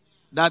strength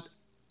that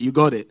you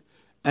got it.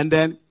 And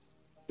then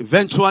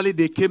eventually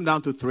they came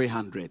down to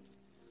 300.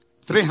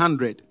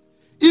 300.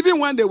 Even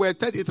when they were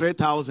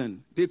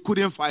 33,000, they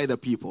couldn't fight the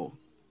people.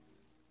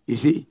 You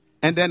see?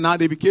 And then now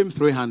they became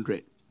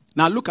 300.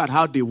 Now look at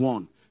how they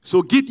won.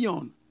 So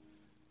Gideon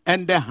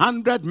and the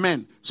 100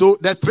 men. So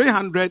the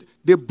 300,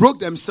 they broke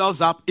themselves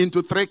up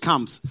into 3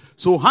 camps.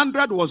 So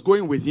 100 was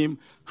going with him,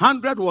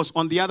 100 was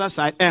on the other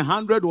side, and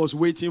 100 was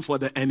waiting for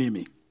the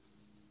enemy.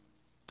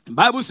 The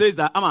Bible says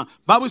that,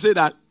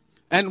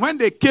 and when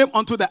they came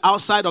onto the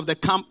outside of the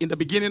camp in the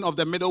beginning of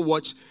the middle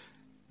watch,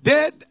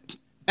 they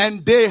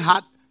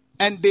had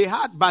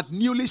but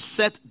newly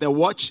set the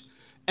watch,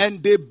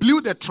 and they blew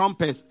the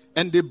trumpets,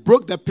 and they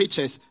broke the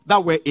pitchers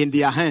that were in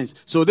their hands.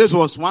 So this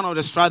was one of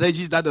the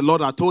strategies that the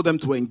Lord had told them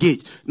to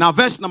engage. Now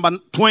verse number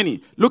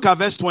 20. Look at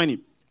verse 20.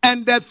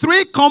 And the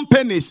 3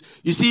 companies,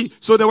 you see,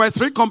 so there were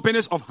 3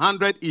 companies of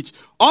 100 each.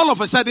 All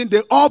of a sudden,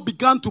 they all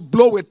began to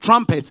blow with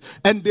trumpets,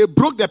 and they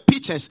broke the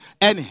pitchers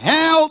and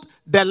held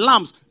the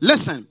lamps.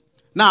 Listen,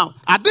 now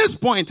at this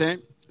point,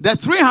 the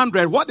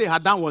 300, what they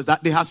had done was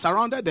that they had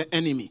surrounded the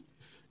enemy.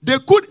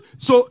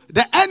 So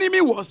the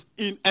enemy was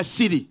in a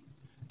city.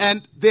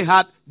 And they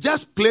had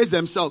just placed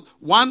themselves,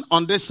 one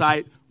on this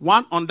side,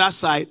 one on that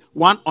side,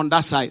 one on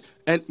that side.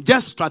 And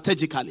just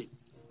strategically.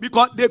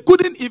 Because they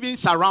couldn't even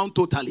surround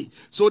totally.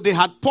 So they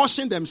had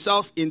portioned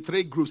themselves in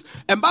 3 groups.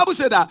 And Bible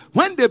said that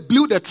when they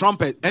blew the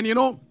trumpet, and you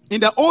know,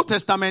 in the Old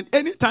Testament,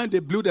 anytime they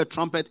blew the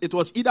trumpet, it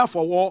was either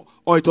for war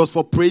or it was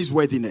for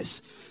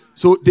praiseworthiness.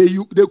 So they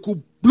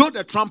could blow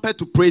the trumpet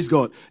to praise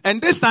God.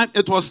 And this time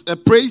it was a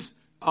praise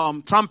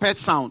trumpet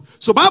sound.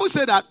 So Bible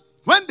said that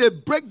When they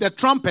break the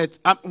trumpet,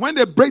 when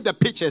they break the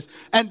pitchers,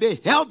 and they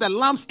held the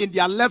lamps in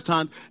their left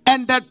hand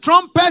and the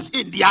trumpets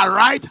in their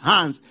right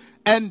hands,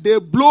 and they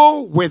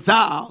blow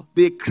withal,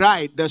 they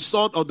cried, the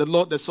sword of the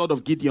Lord, the sword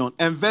of Gideon.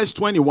 And verse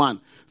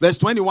 21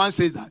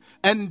 says that,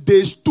 and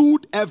they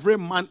stood every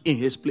man in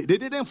his place. They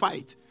didn't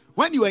fight.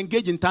 When you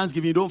engage in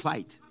thanksgiving, you don't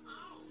fight.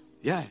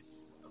 Yeah.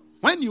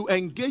 When you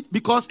engage,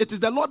 because it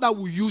is the Lord that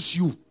will use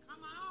you.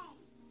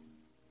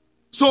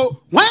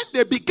 So when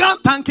they began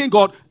thanking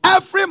God,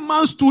 every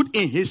man stood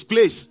in his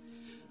place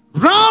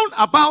round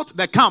about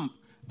the camp,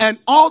 and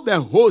all the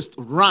host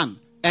ran,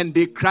 and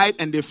they cried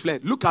and they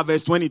fled. Look at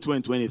verse 22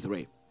 and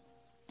 23.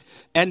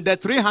 And the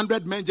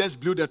 300 men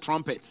just blew the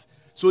trumpets.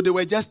 So they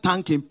were just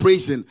thanking,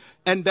 praising.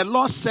 And the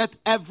Lord set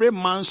every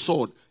man's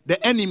sword,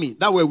 the enemy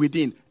that were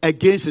within,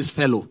 against his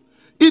fellow,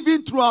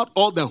 even throughout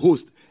all the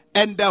host.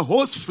 And the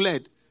host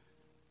fled.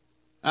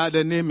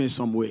 The name is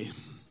some way.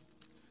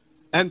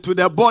 And to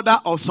the border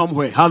of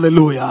somewhere.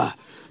 Hallelujah.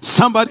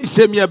 Somebody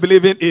say me a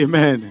believing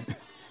amen.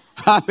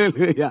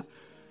 Hallelujah.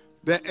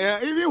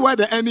 Even where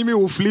the enemy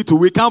will flee to,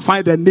 we can't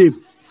find the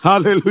name.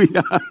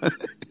 Hallelujah.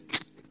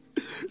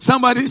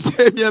 Somebody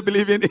say me a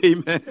believing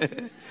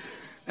amen.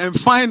 And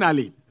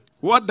finally,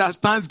 what does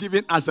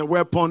thanksgiving as a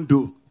weapon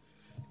do?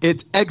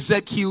 It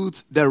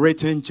executes the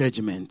written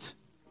judgment.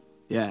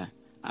 Yeah.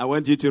 I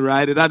want you to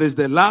write it. That is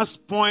the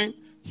last point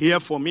here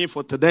for me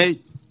for today.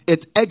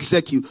 It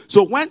executes.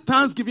 So when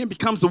thanksgiving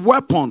becomes a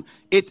weapon,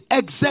 it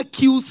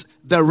executes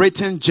the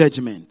written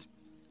judgment.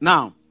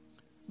 Now,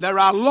 there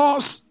are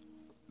laws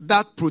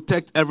that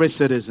protect every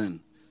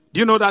citizen. Do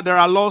you know that there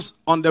are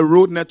laws on the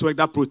road network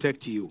that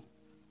protect you?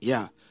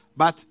 Yeah.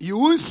 But you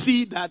will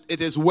see that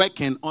it is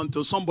working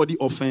until somebody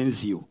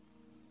offends you.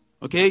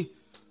 Okay?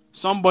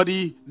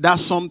 Somebody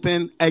does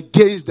something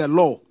against the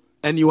law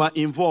and you are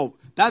involved.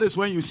 That is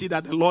when you see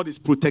that the Lord is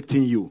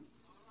protecting you.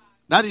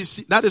 That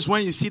is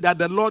when you see that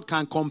the Lord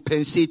can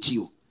compensate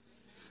you.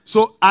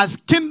 So as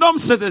kingdom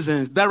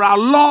citizens, there are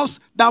laws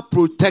that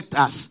protect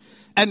us.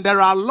 And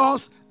there are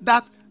laws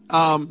that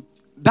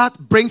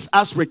brings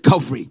us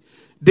recovery.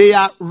 They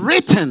are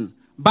written,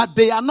 but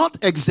they are not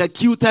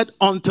executed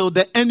until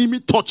the enemy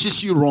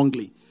touches you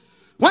wrongly.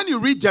 When you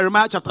read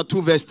Jeremiah chapter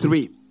 2 verse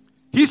 3,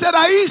 he said,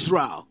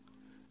 Israel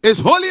is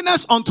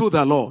holiness unto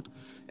the Lord.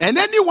 And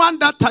anyone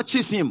that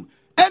touches him,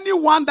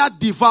 anyone that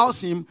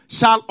devours him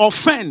shall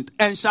offend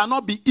and shall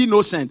not be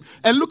innocent.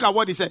 And look at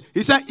what he said.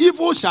 He said,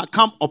 evil shall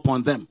come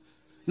upon them.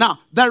 Now,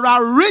 there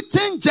are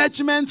written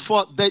judgments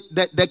for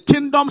the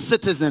kingdom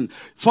citizen.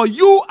 For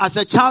you as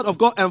a child of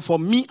God and for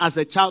me as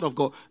a child of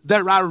God,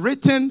 there are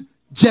written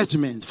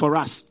judgments for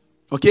us.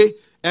 Okay?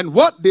 And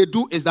what they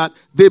do is that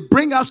they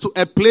bring us to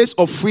a place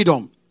of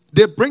freedom.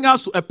 They bring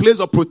us to a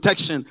place of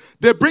protection.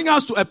 They bring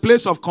us to a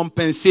place of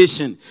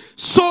compensation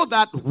so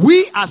that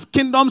we as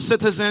kingdom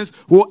citizens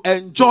will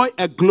enjoy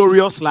a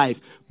glorious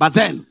life. But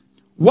then,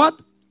 what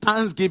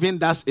thanksgiving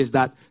does is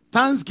that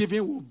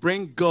thanksgiving will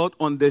bring God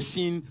on the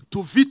scene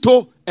to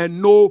veto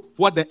and know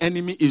what the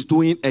enemy is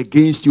doing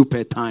against you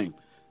per time.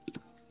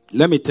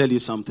 Let me tell you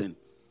something.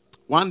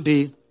 One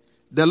day,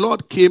 the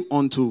Lord came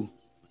unto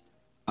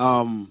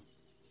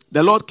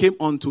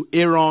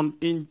Aaron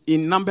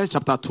in Numbers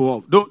chapter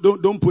 12.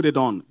 Don't put it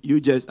on.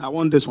 I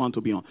want this one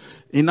to be on.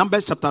 In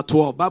Numbers chapter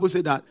 12, Bible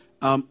said that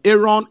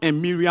Aaron and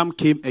Miriam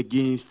came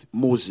against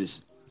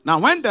Moses. Now,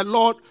 when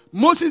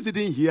Moses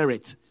didn't hear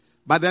it,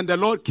 but then the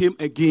Lord came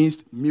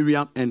against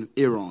Miriam and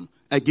Aaron,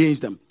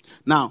 against them.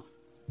 Now,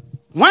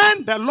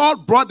 when the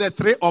Lord brought the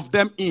three of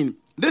them in,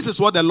 this is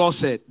what the Lord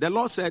said. The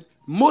Lord said,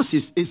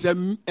 Moses is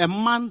a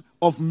man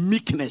of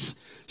meekness.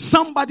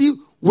 Somebody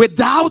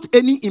without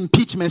any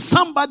impeachment.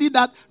 Somebody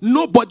that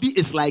nobody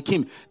is like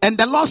him. And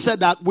the Lord said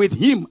that with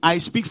him I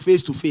speak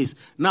face to face.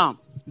 Now,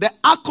 the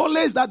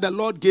accolades that the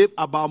Lord gave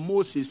about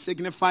Moses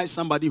signifies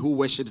somebody who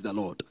worships the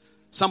Lord.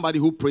 Somebody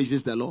who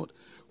praises the Lord.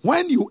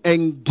 When you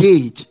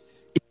engage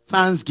in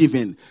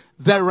thanksgiving,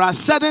 there are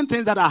certain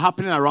things that are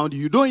happening around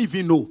you. You don't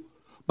even know.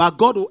 But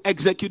God will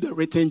execute the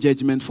written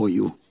judgment for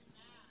you.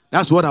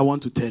 That's what I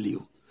want to tell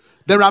you.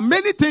 There are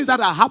many things that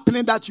are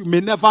happening that you may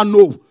never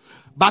know.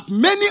 But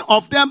many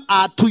of them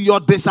are to your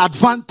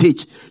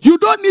disadvantage. You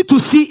don't need to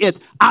see it.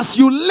 As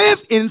you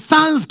live in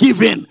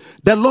thanksgiving,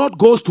 the Lord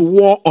goes to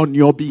war on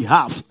your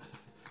behalf.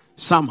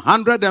 Psalm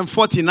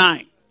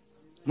 149.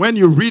 When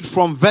you read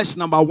from verse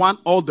number 1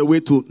 all the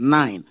way to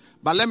 9.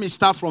 But let me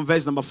start from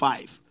verse number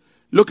 5.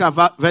 Look at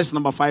verse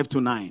number 5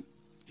 to 9.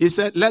 He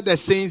said, let the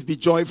saints be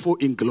joyful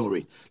in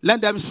glory.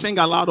 Let them sing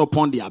aloud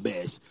upon their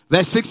beds.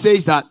 Verse 6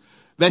 says that.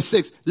 Verse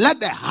 6. Let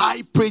the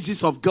high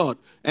praises of God.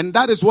 And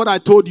that is what I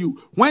told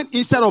you. When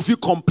instead of you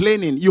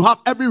complaining, you have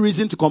every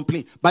reason to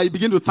complain, but you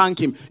begin to thank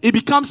him. It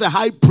becomes a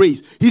high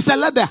praise. He said,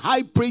 let the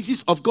high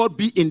praises of God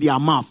be in their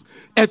mouth,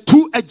 a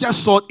two-edged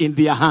sword in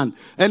their hand.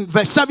 And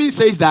verse 7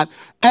 says that,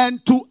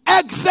 and to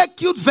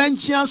execute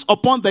vengeance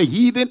upon the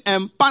heathen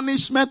and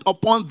punishment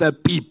upon the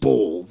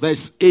people.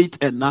 Verse 8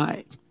 and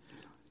 9.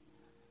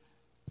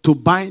 To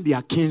bind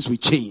their kings with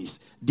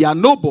chains, their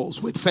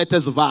nobles with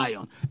fetters of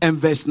iron. And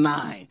verse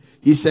 9.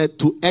 He said,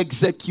 to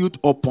execute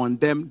upon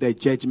them the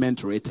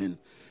judgment written.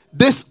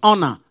 This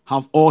honor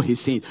have all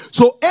his saints.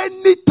 So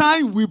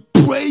anytime we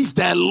praise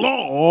the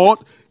Lord,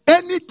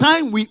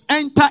 anytime we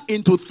enter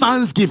into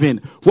thanksgiving,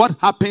 what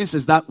happens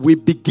is that we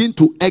begin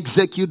to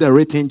execute the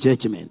written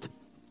judgment.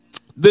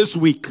 This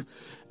week,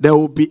 there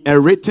will be a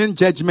written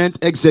judgment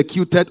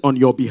executed on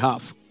your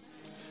behalf.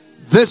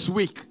 This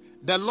week,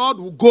 the Lord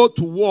will go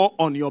to war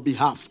on your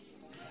behalf.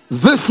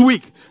 This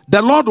week,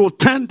 the Lord will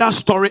turn that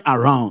story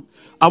around.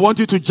 I want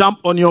you to jump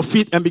on your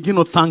feet and begin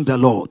to thank the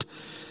Lord.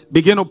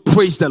 Begin to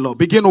praise the Lord.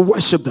 Begin to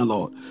worship the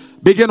Lord.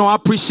 Begin to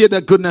appreciate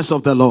the goodness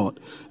of the Lord.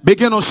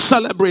 Begin to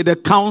celebrate the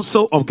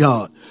counsel of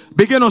God.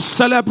 Begin to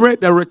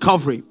celebrate the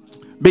recovery.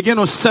 Begin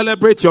to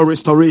celebrate your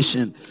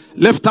restoration.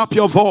 Lift up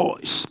your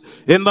voice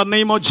in the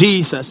name of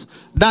Jesus.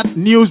 That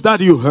news that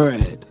you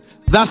heard,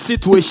 that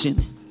situation,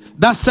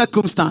 that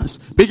circumstance,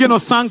 begin to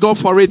thank God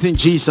for it in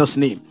Jesus'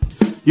 name.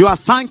 You are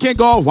thanking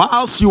God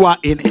whilst you are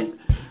in it.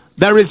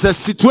 There is a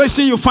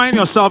situation you find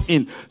yourself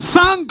in.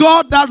 Thank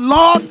God that,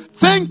 Lord,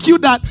 thank you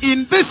that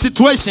in this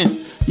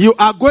situation, you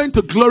are going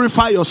to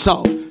glorify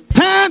yourself.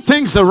 Turn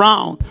things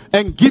around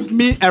and give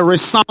me a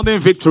resounding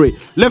victory.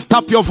 Lift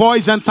up your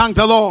voice and thank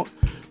the Lord.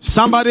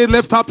 Somebody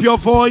lift up your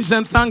voice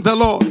and thank the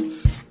Lord.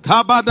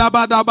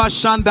 Kabadabadaba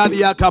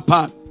shandadia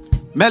kapa.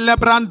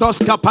 Melebrandos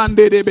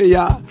kapande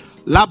debeya.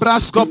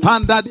 Labrasko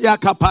pandadia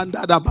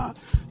kapanda daba.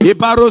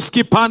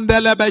 Ibaruski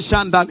pandelebe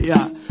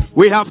shandalia.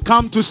 We have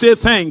come to say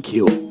thank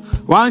you.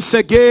 Once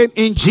again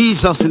in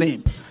Jesus'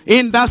 name.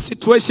 In that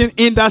situation,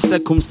 in that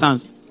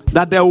circumstance,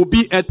 that there will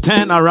be a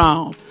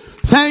turnaround.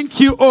 Thank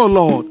you, oh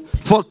Lord,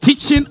 for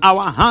teaching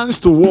our hands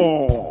to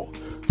war.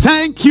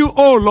 Thank you,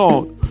 oh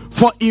Lord,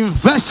 for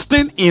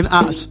investing in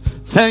us.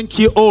 Thank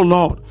you, oh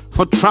Lord,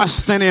 for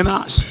trusting in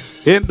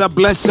us. In the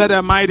blessed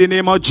and mighty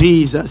name of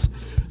Jesus.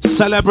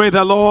 Celebrate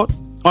the Lord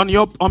on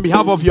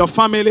behalf of your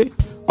family,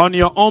 on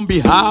your own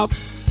behalf.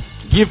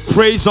 Give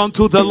praise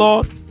unto the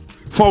Lord,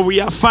 for we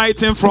are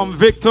fighting from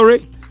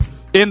victory.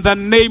 In the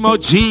name of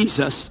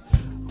Jesus,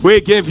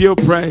 we give you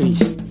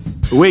praise.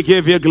 We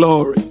give you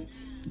glory.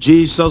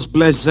 Jesus'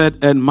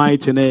 blessed and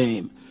mighty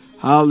name.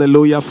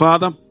 Hallelujah.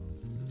 Father,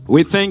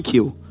 we thank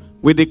you.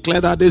 We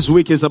declare that this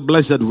week is a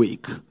blessed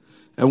week.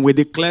 And we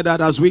declare that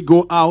as we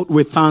go out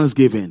with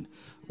thanksgiving,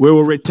 we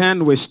will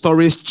return with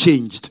stories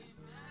changed.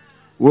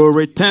 We will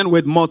return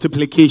with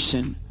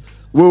multiplication.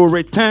 We will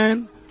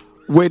return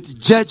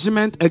with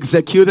judgment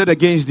executed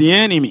against the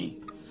enemy.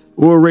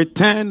 We will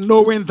return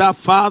knowing that,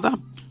 Father,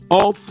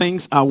 all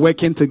things are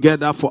working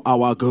together for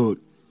our good.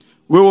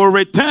 We will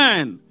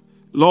return,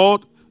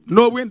 Lord,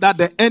 knowing that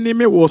the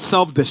enemy will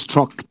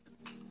self-destruct.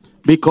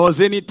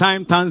 Because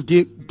anytime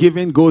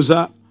thanksgiving goes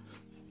up,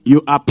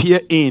 you appear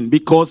in,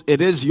 because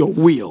it is your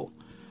will.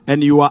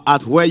 And you are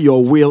at where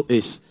your will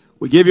is.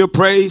 We give you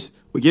praise.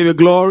 We give you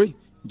glory.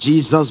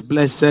 Jesus'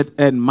 blessed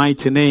and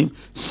mighty name.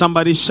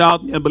 Somebody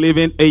shout and believe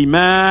in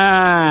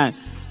amen.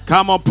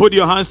 Come on, put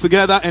your hands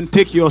together and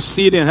take your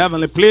seat in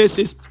heavenly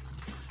places.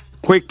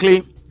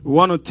 Quickly, we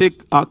want to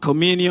take our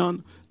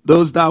communion.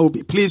 Those that will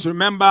be, please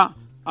remember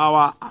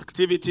our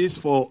activities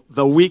for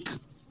the week.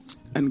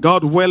 And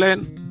God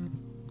willing,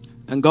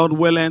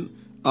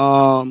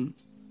 on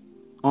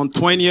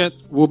 20th,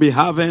 we'll be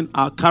having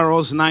our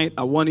carols night.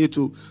 I want you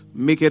to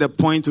make it a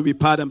point to be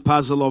part and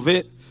parcel of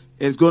it.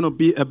 It's going to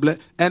be a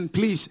blessing. And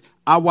please,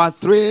 our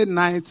 3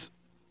 nights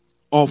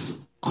of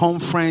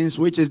conference,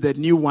 which is the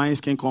New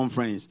Wineskin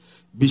Conference.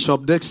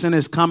 Bishop Dixon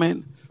is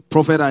coming.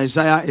 Prophet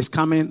Isaiah is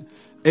coming.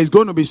 It's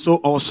going to be so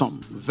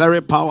awesome.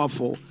 Very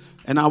powerful.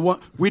 And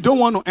we don't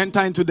want to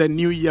enter into the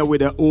new year with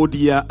the old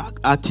year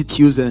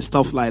attitudes and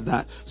stuff like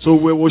that. So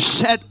we will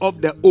shed off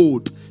the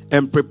old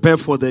and prepare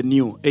for the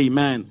new.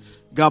 Amen.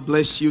 God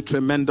bless you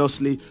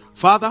tremendously.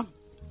 Father,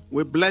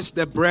 we bless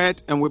the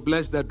bread and we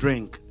bless the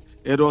drink.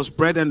 It was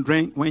bread and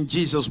drink. When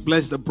Jesus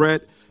blessed the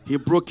bread, he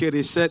broke it.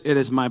 He said, it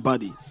is my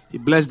body. He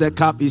blessed the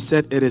cup. He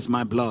said, it is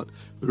my blood.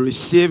 We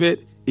receive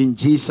it in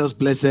Jesus'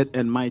 blessed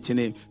and mighty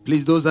name.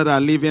 Please, those that are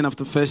leaving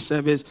after first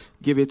service,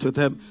 give it to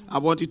them. I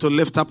want you to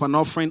lift up an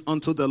offering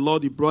unto the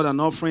Lord. He brought an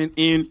offering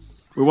in.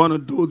 We want to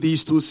do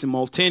these two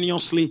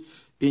simultaneously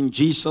in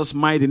Jesus'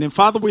 mighty name.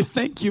 Father, we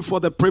thank you for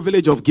the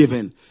privilege of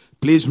giving.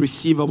 Please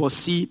receive our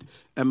seed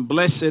and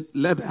bless it.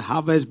 Let the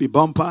harvest be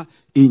bumper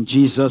in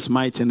Jesus'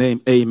 mighty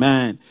name.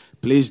 Amen.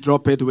 Please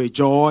drop it with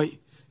joy.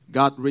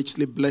 God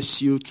richly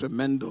bless you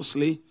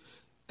tremendously.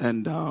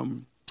 And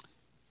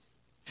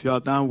if you are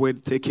done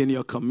with taking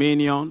your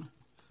communion,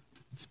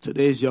 if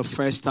today is your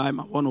first time,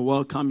 I want to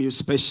welcome you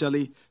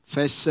specially.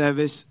 First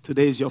service,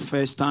 today is your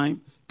first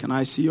time. Can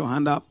I see your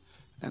hand up?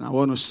 And I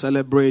want to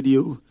celebrate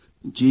you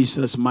in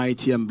Jesus'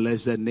 mighty and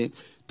blessed name.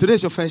 Today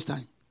is your first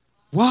time.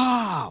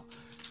 Wow.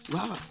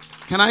 Wow.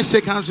 Can I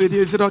shake hands with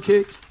you? Is it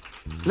okay?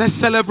 Let's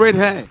celebrate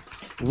her.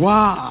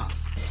 Wow.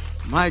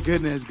 My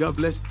goodness. God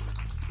bless.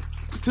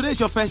 Today is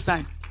your first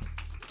time.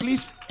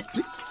 Please.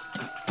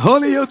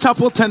 Holy Hill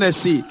Chapel,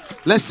 Tennessee.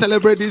 Let's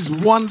celebrate this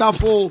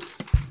wonderful.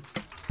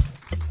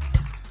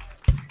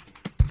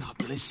 God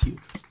bless you.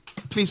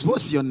 Please,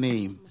 what's your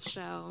name?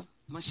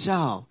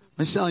 Michelle.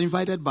 Michelle,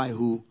 invited by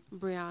who?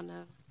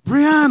 Brianna.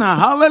 Brianna,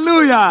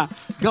 hallelujah.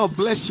 God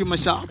bless you,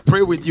 Michelle. I'll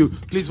pray with you.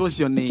 Please, what's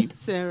your name?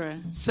 Sarah.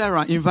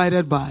 Sarah,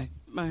 invited by?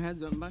 My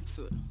husband,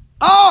 Maxwell.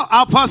 Oh,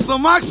 Apostle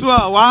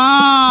Maxwell.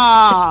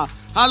 Wow.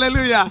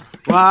 Hallelujah.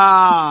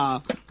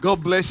 Wow.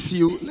 God bless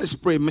you. Let's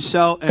pray.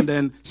 Michelle and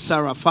then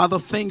Sarah. Father,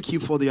 thank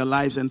you for their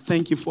lives and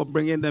thank you for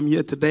bringing them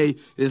here today.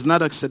 It's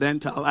not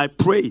accidental. I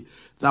pray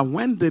that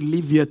when they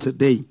leave here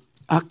today,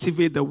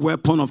 activate the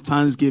weapon of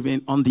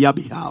thanksgiving on their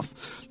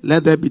behalf.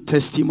 Let there be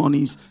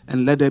testimonies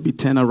and let there be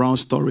turnaround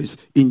stories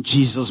in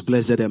Jesus'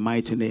 blessed and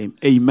mighty name.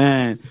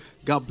 Amen.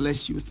 God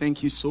bless you.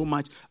 Thank you so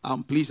much.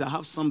 Please, I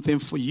have something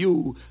for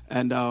you.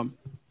 And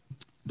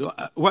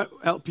what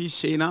LP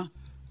Shayna?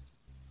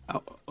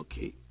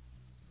 Okay.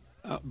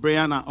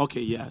 Brianna.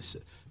 Okay, yes.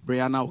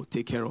 Brianna will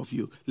take care of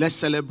you. Let's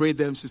celebrate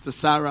them, Sister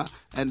Sarah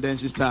and then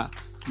Sister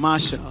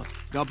Marshall.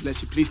 God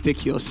bless you. Please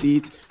take your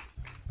seat.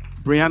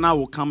 Brianna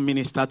will come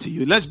minister to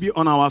you. Let's be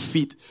on our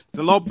feet.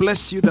 The Lord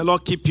bless you. The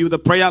Lord keep you. The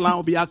prayer line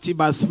will be active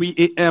by 3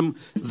 a.m.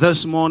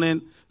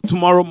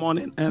 tomorrow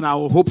morning. And I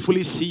will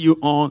hopefully see you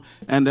on.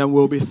 And then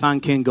we'll be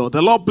thanking God.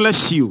 The Lord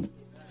bless you.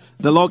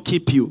 The Lord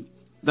keep you.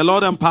 The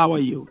Lord empower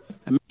you.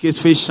 And make his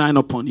face shine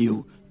upon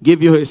you.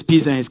 Give you his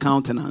peace and his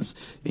countenance.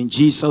 In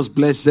Jesus'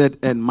 blessed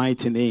and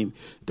mighty name.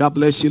 God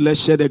bless you.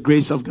 Let's share the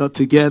grace of God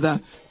together.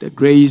 The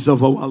grace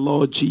of our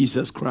Lord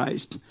Jesus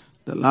Christ.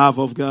 The love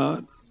of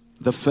God.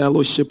 The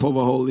fellowship of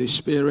the Holy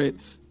Spirit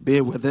be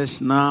with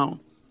us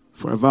now,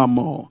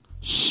 forevermore.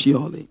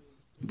 Surely,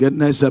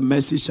 goodness and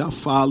mercy shall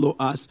follow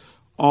us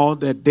all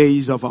the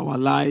days of our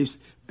lives,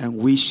 and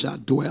we shall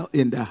dwell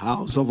in the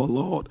house of the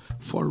Lord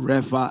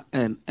forever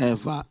and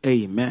ever.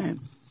 Amen.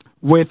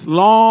 With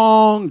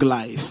long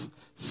life,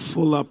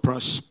 full of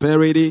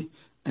prosperity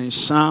and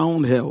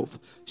sound health,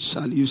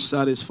 shall you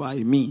satisfy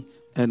me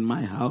and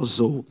my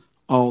household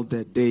all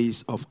the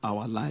days of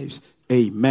our lives. Amen.